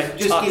melted getting, by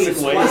just toxic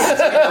getting waste.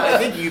 splashed. I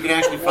think you can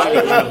actually find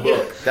it in the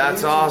book.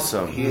 That's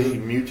awesome. He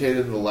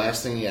mutated the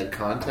last thing he had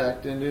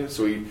contact into,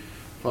 so he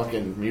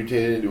fucking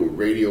mutated into a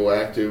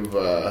radioactive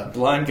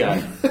blind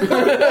guy.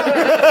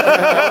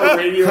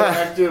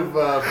 radioactive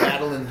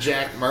battling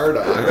Jack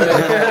Murdoch.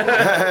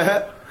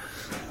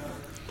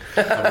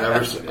 I've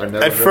never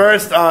At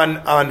first,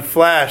 on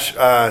Flash,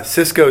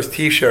 Cisco's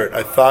T-shirt,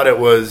 I thought it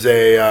was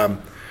a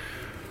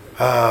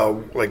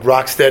like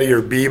Rocksteady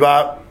or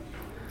Bebop.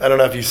 I don't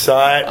know if you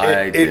saw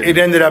it. It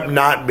ended up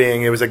not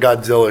being. It was a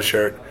Godzilla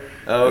shirt.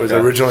 Oh, It was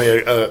okay. originally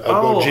a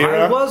Oh, Gojira.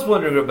 I was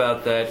wondering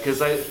about that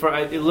because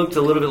it looked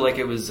a little bit like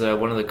it was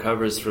one of the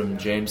covers from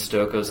James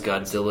Stokoe's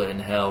Godzilla in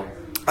Hell.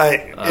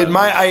 I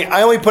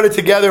only put it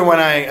together when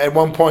I at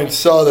one point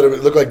saw that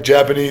it looked like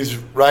Japanese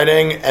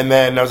writing, and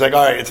then I was like,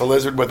 all right, it's a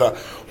lizard with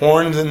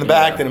horns in the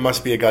back, then it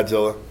must be a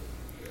Godzilla.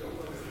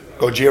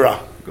 Gojira.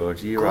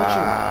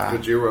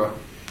 Gojira.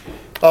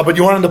 But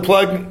you wanted to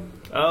plug?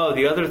 Oh,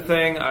 the other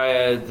thing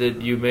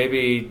that you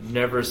maybe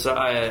never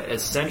saw,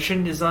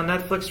 Ascension is on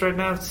Netflix right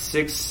now.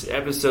 6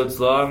 episodes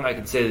long. I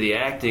can say the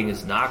acting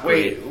is not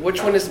great. Wait,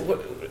 which one is?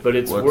 But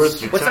it's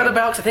worth your What's time. that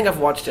about? 'Cause I think I've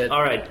watched it.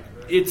 All right,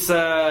 it's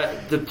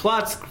the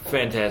plot's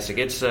fantastic.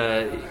 It's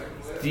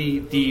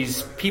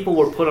these people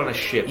were put on a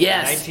ship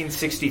Yes. in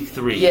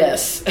 1963.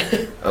 Yes.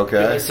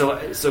 Okay.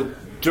 So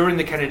during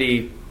the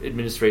Kennedy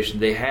administration,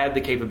 they had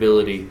the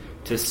capability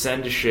to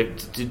send a ship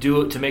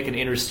to make an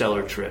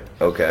interstellar trip.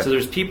 Okay. So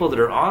there's people that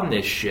are on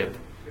this ship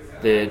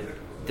that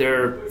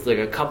they're like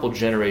a couple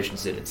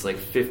generations in. It's like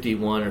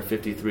 51 or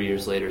 53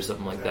 years later,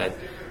 something like that.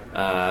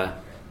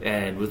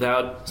 And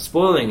without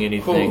spoiling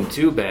anything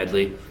too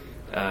badly,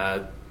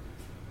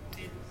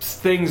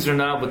 things are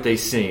not what they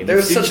seem. There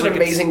was It seems such an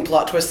like it's- amazing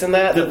plot twist in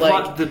that. the that,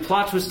 like,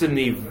 plot twist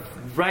in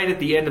right at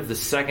the end of the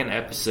second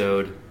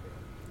episode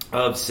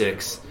of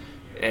 6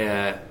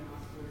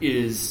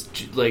 is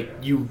like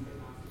you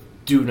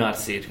do not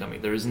see it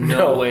coming. There is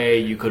no way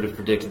you could have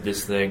predicted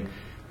this thing,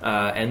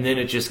 and then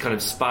it just kind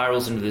of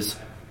spirals into this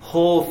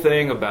whole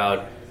thing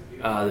about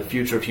the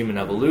future of human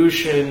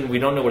evolution. We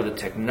don't know where the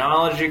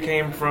technology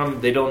came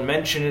from. They don't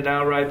mention it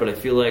outright, but I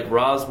feel like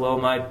Roswell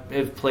might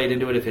have played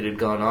into it if it had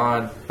gone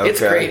on. It's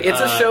great.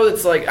 It's a show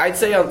that's like, I'd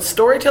say on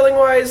storytelling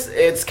wise,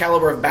 it's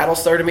caliber of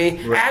Battlestar to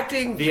me. Right.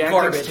 Acting, The acting's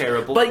garbage,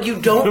 terrible. but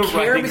you don't The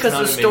care writing's because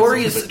not the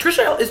story amazing, is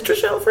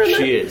Trisha Helfer in there?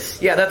 She is.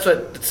 Yeah, that's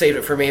what saved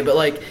it for me. But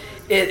like,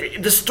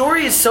 the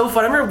story is so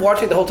fun. I remember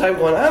watching it the whole time,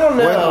 going, I don't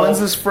know. When's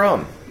this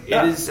from?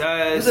 It is. Is it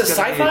it's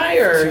gonna sci-fi be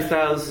or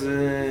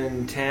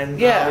 2010?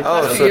 Yeah.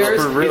 probably. Oh, so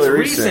it's really it's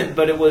recent,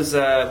 but it was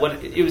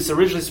it was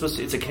originally supposed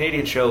to. It's a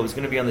Canadian show. It was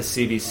going to be on the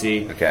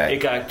CBC. Okay. It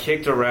got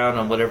kicked around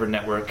on whatever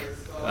network,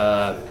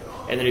 and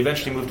then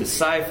eventually moved to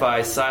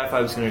Sci-Fi.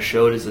 Sci-Fi was going to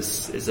show it as a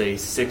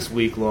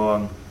 6-week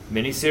long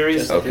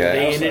miniseries.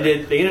 Okay.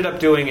 They ended up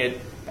doing it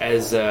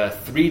as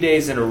 3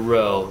 days in a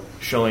row,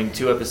 showing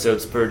 2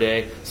 episodes per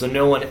day. So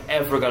no one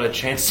ever got a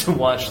chance to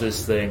watch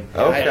this thing.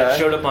 Okay. And it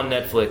showed up on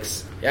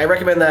Netflix. Yeah, I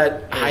recommend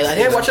that highly. I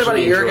think I watched it about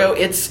a year ago.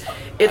 It's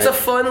a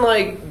fun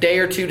like day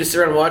or two to sit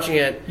around watching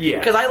it. Yeah,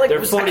 because I like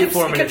they're it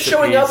 44 kept minutes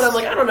showing up, apiece. and I'm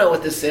like, I don't know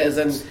what this is.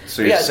 And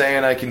So you're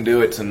saying I can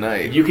do it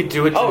tonight? You could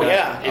do it tonight. Oh,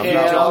 yeah.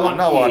 I'm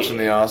not watching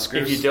the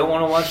Oscars. If you don't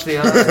want to watch the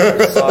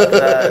Oscars, Fuck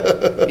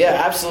that.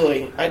 yeah,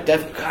 absolutely.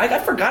 I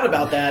forgot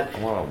about that. I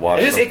want to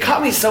watch It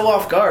caught me so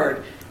off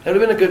guard. That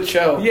would have been a good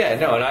show. yeah,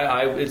 no,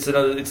 and it's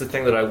a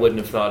thing that I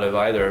wouldn't have thought of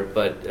either,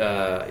 but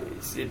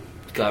it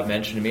got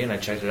mentioned to me, and I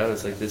checked it out.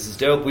 It's like, this is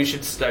dope.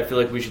 I feel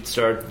like we should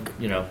start.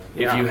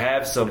 If you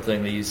have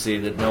something that you see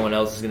that no one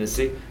else is going to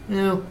see,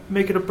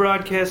 make it a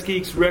Broadcast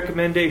Geeks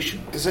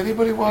recommendation. Is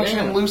anybody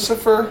watching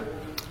Lucifer?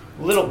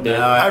 Little bit.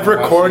 No, I've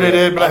recorded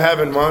it, but I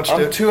haven't watched I'm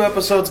it. 2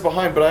 episodes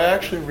behind, but I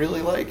actually really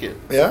like it.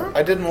 Yeah?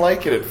 I didn't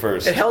like it at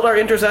first. It held our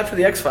interest after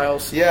the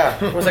X-Files. Yeah.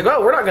 I was like,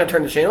 oh, we're not going to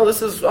turn the channel.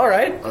 This is all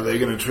right. Are they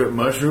going to trip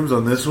mushrooms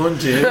on this one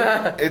too?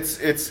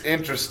 It's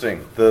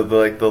interesting. The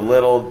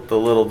little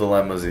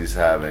dilemmas he's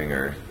having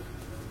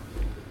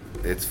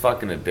it's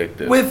fucking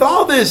addictive. With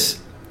all this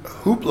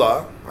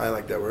hoopla, I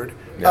like that word,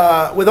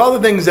 with all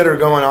the things that are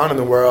going on in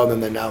the world,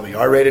 and then now the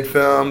R-rated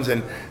films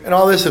and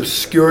all this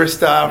obscure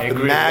stuff, the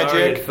magic.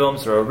 R-rated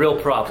films are a real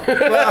problem.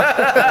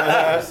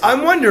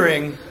 I'm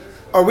wondering,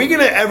 are we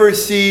going to ever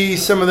see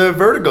some of the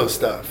Vertigo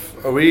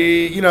stuff? Are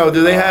we, do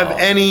they have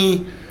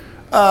any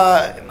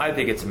I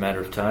think it's a matter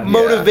of time.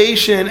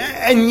 motivation.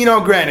 And,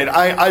 granted,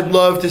 I'd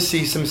love to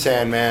see some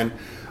Sandman.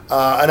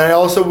 And I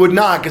also would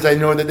not, because I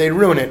know that they'd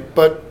ruin it.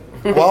 But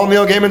while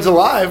Neil Gaiman's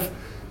alive,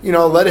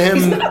 let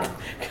him...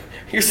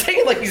 You're saying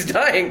it like he's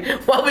dying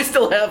while we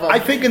still have him. I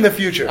think in the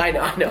future. I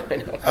know.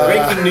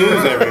 Breaking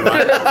news, everyone.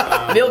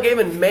 Neil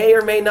Gaiman may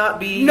or may not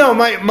be... No,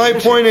 my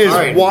point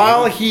is,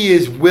 while he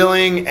is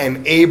willing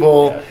and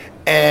able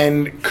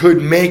and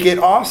could make it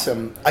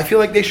awesome, I feel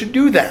like they should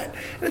do that.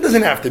 And it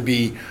doesn't have to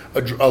be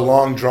a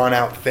long,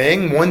 drawn-out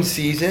thing. One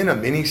season, a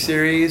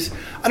miniseries.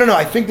 I don't know.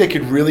 I think they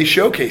could really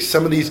showcase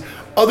some of these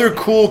other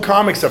cool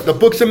comic stuff. The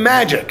Books of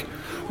Magic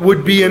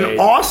would be an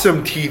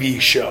awesome TV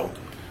show.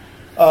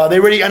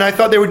 And I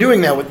thought they were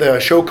doing that with the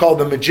show called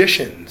The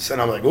Magicians,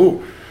 and I'm like,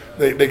 ooh.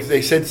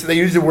 They said they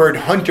used the word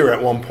hunter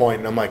at one point,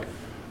 and I'm like,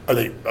 are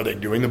they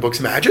doing the Books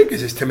of Magic?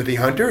 Is this Timothy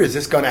Hunter? Is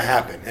this going to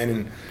happen?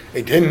 And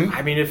it didn't.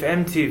 I mean, if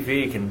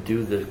MTV can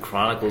do the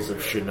Chronicles of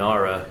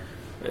Shannara,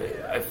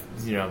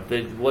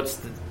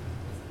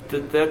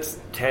 that's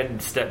 10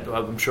 steps.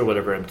 I'm sure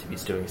whatever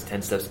MTV's doing is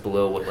 10 steps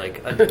below what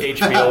like an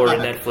HBO or a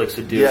Netflix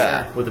would do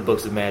with the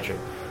Books of Magic.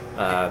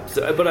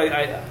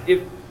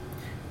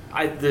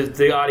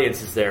 The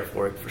audience is there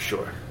for it for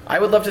sure. I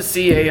would love to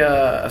see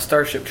a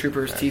Starship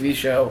Troopers TV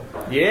show.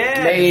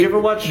 Yeah, did you ever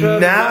watch?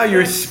 Now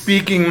you're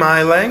speaking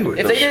my language.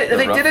 If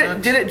they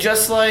did it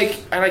just like,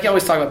 and I can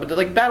always talk about, but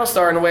like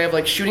Battlestar in a way of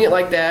like shooting it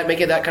like that,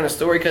 making it that kind of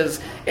story,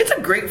 because it's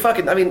a great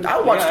fucking. I mean,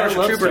 I'll watch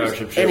Starship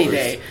Troopers any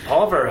day.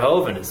 Paul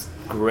Verhoeven is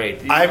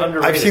great.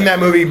 I've seen that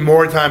movie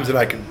more times than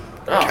I can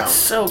count. It's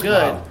so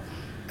good. Wow.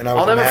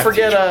 I'll never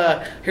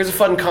forget, here's a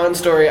fun con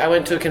story. I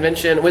went to a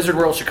convention, Wizard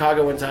World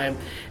Chicago one time,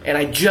 and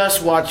I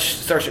just watched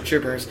Starship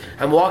Troopers.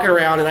 I'm walking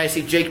around, and I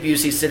see Jake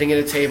Busey sitting at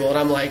a table, and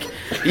I'm like,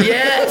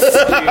 yes!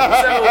 So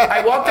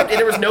I walked up, and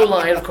there was no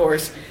line, of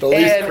course. The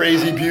least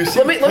crazy Busey.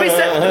 Let me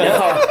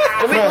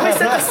set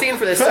the scene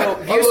for this. So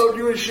hello,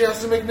 you and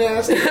Shasta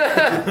McNasty.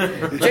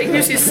 Jake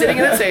Busey's sitting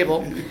at a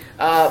table.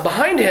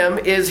 Behind him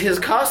is his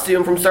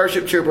costume from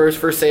Starship Troopers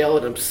for sale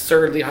at an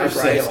absurdly high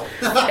price.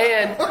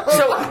 And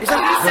so he's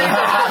saying...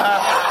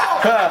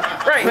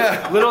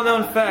 right. Little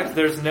known fact,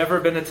 there's never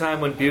been a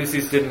time when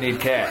Busey's didn't need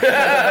cash.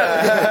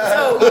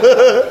 So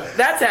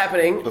that's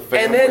happening.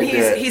 And then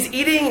he's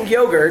eating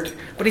yogurt,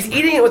 but he's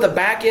eating it with the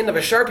back end of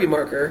a Sharpie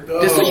marker,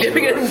 just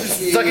dipping it and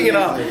sucking it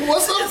off.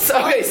 What's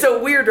up?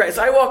 So weird, right?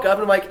 So I walk up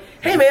and I'm like,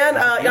 hey man,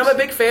 I'm a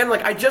big fan.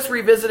 Like I just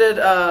revisited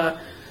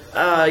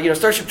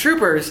Starship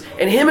Troopers,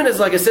 and him and his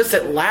like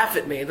assistant laugh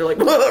at me. They're like,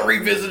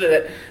 revisited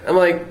it. I'm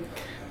like,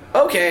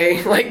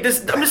 okay, like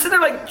this. I'm just sitting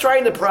there like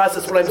trying to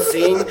process what I'm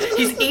seeing.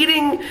 He's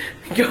eating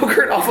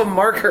yogurt off a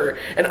marker,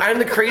 and I'm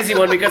the crazy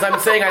one because I'm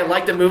saying I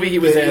liked the movie he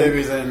was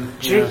in.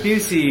 Jake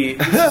Busey.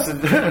 This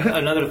is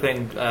another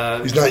thing.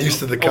 He's not used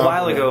to the. A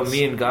while ago,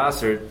 me and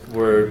Gossard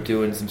were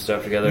doing some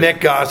stuff together.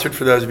 Nick Gossard,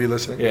 for those of you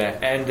listening. Yeah,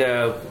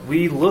 and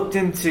we looked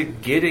into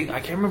getting.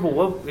 I can't remember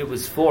what it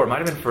was for. It might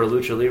have been for a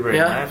Lucha Libre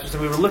match. So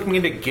we were looking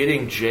into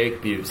getting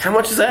Jake Busey. How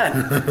much is that?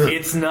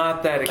 It's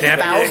not that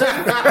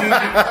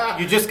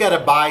expensive. You just got to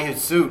buy his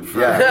suit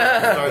for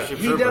Starship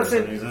Troopers.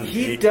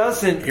 He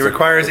doesn't. He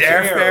requires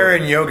airfare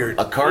and yogurt.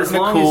 A carton as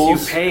long of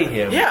Cools. as you pay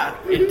him. Yeah.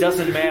 It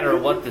doesn't matter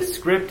what the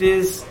script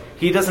is.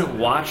 He doesn't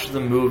watch the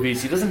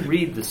movies. He doesn't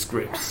read the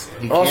scripts.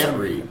 He can't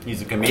read.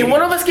 He's a comedian. Can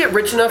one of us get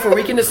rich enough where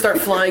we can just start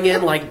flying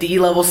in like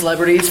D-level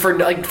celebrities for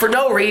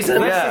no reason?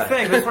 That's the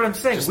thing. That's what I'm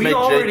saying. Just we make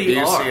already Jake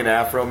Busey are. and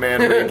Afro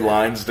Man read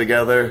lines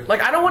together.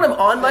 Like, I don't want him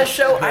on my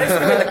show. I just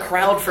want him in the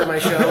crowd for my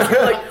show.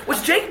 Like,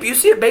 was Jake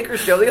Busey at Baker's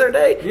show the other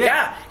day?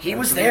 Yeah, he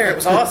was there. It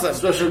was awesome.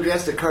 Special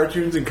guest at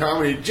Cartoons and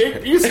Comedy, Jake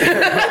Busey.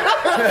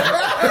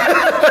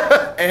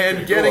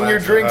 And getting your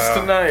drinks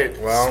tonight.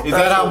 Well, is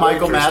that how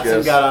Michael Madsen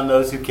guest. got on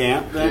Those Who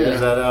Can't? Then is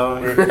that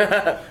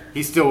how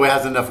he still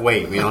has enough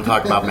weight? We don't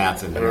talk about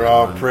Madsen. We're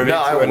all privy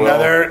to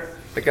another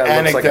that guy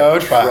anecdote.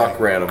 Looks like a truck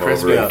ran him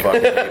over and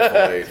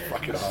fucking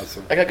fucking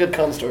awesome. I got good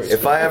cum stories.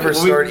 If I ever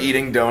start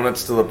eating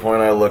donuts to the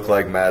point I look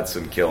like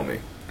Madsen, kill me.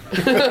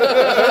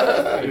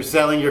 You're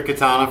selling your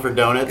katana for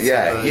donuts?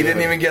 Yeah, he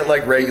didn't even get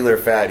like regular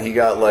fat. He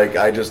got like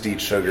I just eat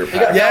sugar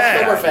fat.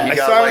 Fat. He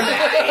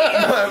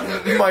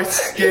got like my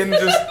skin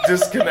just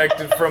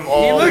disconnected from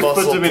all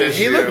muscle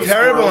tissue. He looked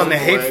terrible in The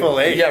Hateful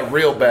Eight. Yeah,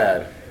 real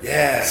bad.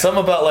 Yeah. Some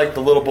about like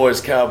the little boy's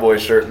cowboy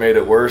shirt made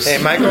it worse.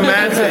 Hey, Michael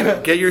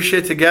Madsen, get your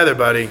shit together,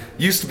 buddy.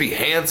 Used to be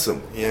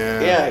handsome.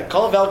 Yeah. Yeah,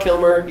 call it Val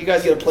Kilmer. You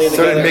guys get a plan So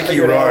together. did Mickey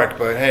Rourke,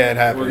 but hey, it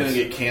happens. We're gonna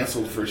get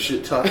canceled for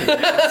shit talking.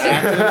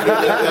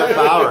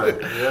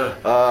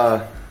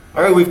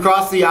 All right, we've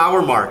crossed the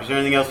hour mark. Is there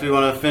anything else we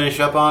want to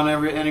finish up on,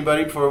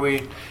 anybody, before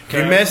we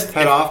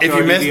head off? If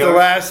you missed the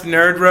last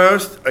Nerd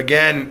Roast,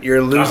 again,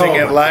 you're losing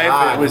at life.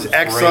 God, it was great.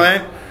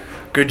 excellent.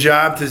 Good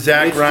job to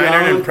Zach Mitch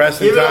Reinhardt Jones. and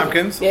Preston Give it up.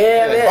 Tompkins.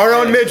 Yeah, Our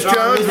own Mitch John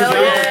Jones was Mitchell.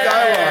 Luke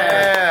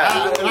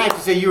Skywalker. And I have to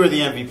to say you were the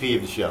MVP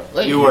of the show.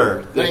 Thank you you.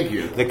 were. Thank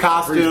you. The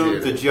costumes,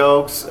 Appreciate the it.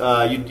 jokes.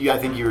 I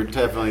think you were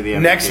definitely the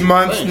MVP. Next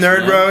month's Thanks, Nerd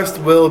man. Roast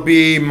will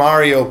be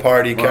Mario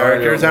Party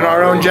characters, and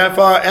our own Jeff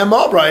M.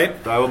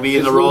 Albright. I will be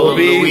in the role of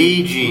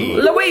Luigi.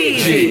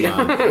 Luigi!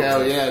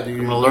 Hell yeah, dude.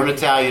 I'm going to learn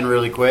Italian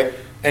really quick.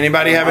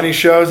 Anybody have any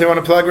shows they want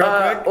to plug real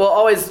quick? Well,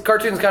 always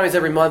cartoons, comedies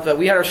every month. But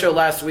we had our show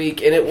last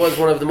week, and it was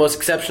one of the most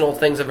exceptional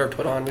things I've ever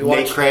put on. We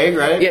Nate Craig,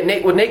 right? Yeah,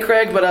 Nate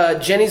Craig. But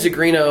Jenny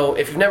Zagrino,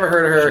 if you've never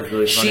heard of her, She's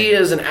really funny. she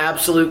is an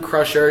absolute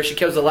crusher.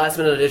 She was the last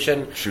minute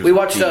edition. was We a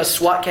watched beast.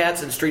 SWAT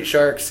Cats and Street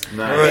Sharks,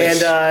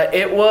 Nice.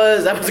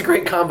 and that was a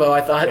great combo. I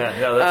thought.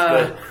 Yeah,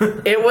 that's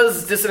good. It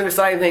was just an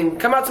exciting thing.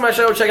 Come out to my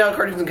show. Check out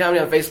Cartoons and Comedy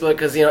on Facebook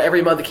because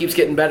every month it keeps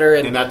getting better.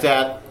 And that's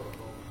at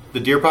the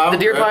Deer Pile? The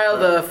Deer right? Pile,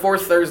 the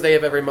fourth Thursday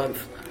of every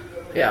month.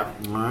 Yeah.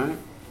 All right.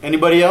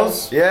 Anybody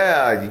else?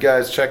 Yeah, you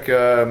guys check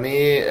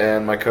me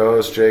and my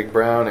co-host Jake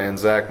Brown and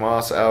Zach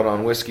Moss out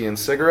on Whiskey and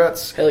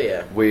Cigarettes. Hell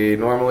yeah. We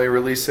normally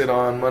release it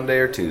on Monday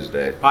or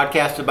Tuesday.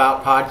 Podcast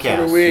about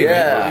podcasts.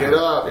 Yeah. Get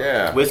up.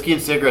 Yeah. Whiskey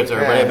and cigarettes.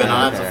 Everybody have been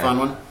on. It's a Yeah. fun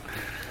one.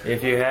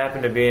 If you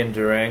happen to be in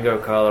Durango,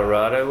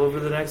 Colorado over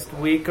the next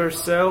week or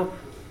so,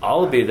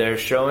 I'll be there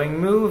showing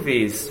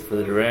movies for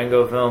the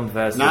Durango Film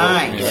Festival.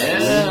 Nice.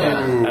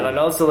 And I'd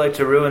also like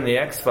to ruin the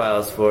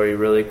X-Files for you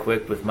really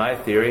quick with my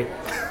theory.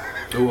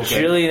 Ooh, okay.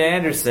 Gillian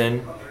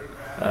Anderson,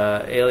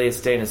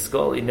 alias Dana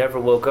Scully, never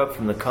woke up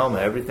from the coma.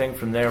 Everything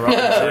from there on is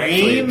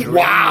actually a dream.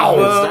 Wow.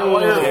 Is that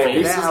why her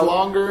face is Now-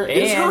 longer?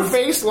 Is her and-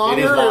 face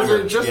longer, It is or longer,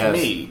 is it just yes.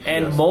 me?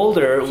 And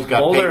Mulder, She's got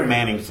Mulder, Peyton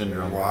Manning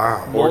syndrome.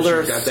 Wow. Or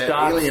Mulder she's got that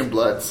stopped. alien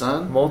blood,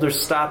 son? Mulder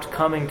stopped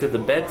coming to the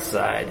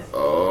bedside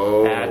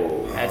Oh.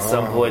 at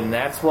some point, and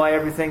that's why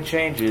everything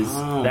changes.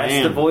 Oh, That's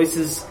man. the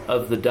voices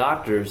of the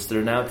doctors that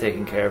are now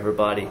taking care of her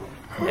body.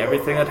 And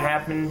everything that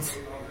happened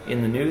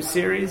in the new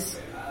series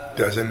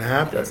Doesn't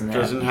happen.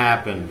 Doesn't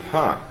happen.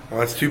 Huh.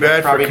 Well, that's too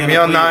bad for Probably gonna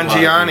Camille bleed a lot.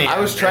 Nanjiani. I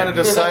was trying to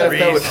decide if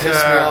that would piss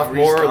me off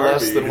more or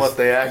less than what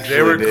they actually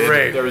They were did.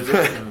 great. There was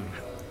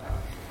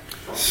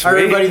All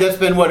right, everybody, that's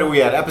been, what are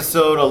we at?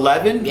 Episode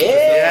 11?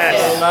 Yes.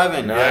 Episode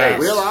 11. Nice.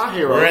 Real Out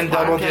Heroes. We're in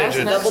double podcast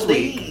digits. next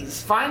week.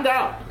 Find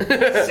out.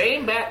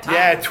 Same bat time.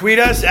 Yeah, tweet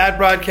us at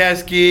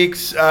Broadcast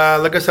Geeks.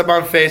 Look us up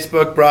on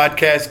Facebook,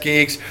 Broadcast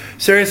Geeks.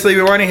 Seriously,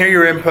 we want to hear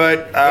your input.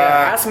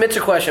 Ask Mitch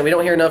a question. We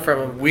don't hear enough from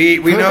him. We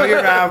know you're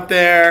out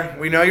there.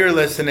 We know you're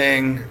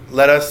listening.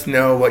 Let us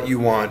know what you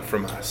want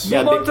from us.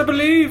 Yeah, to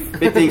believe.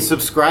 big thing,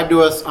 subscribe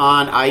to us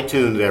on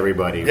iTunes,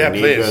 everybody. Yeah,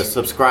 we need please. to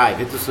subscribe.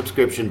 Hit the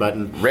subscription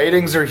button.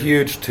 Ratings are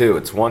huge too.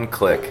 It's one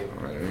click.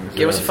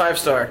 Give us a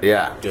 5-star.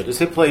 Yeah. Just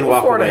hit play and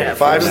walk 4.5. away.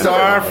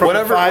 5-star from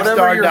Whatever, 5-star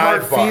whatever your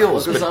heart dive bar.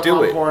 feels, Look us but up do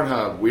on it.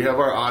 Pornhub. We have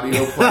our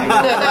audio playing.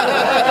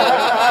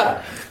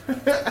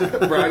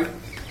 Right?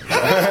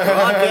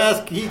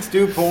 Podcast Geeks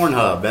do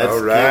Pornhub. That's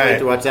All right. Can't wait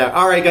to watch that.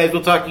 All right, guys,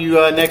 we'll talk to you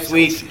next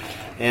week.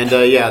 And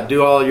yeah,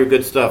 do all your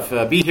good stuff.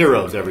 Be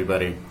heroes,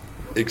 everybody.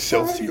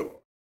 Excelsior.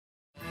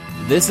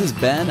 This has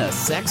been a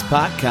Sex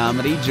Pot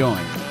Comedy Joint,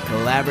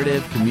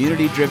 collaborative,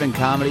 community-driven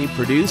comedy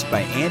produced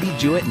by Andy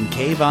Jewett and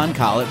Kayvon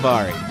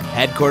Kalatvari.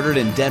 Headquartered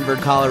in Denver,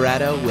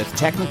 Colorado, with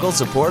technical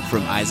support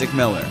from Isaac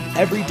Miller.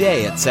 Every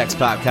day at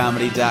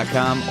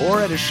sexpotcomedy.com or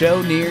at a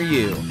show near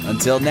you.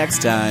 Until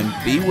next time,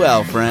 be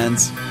well,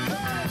 friends.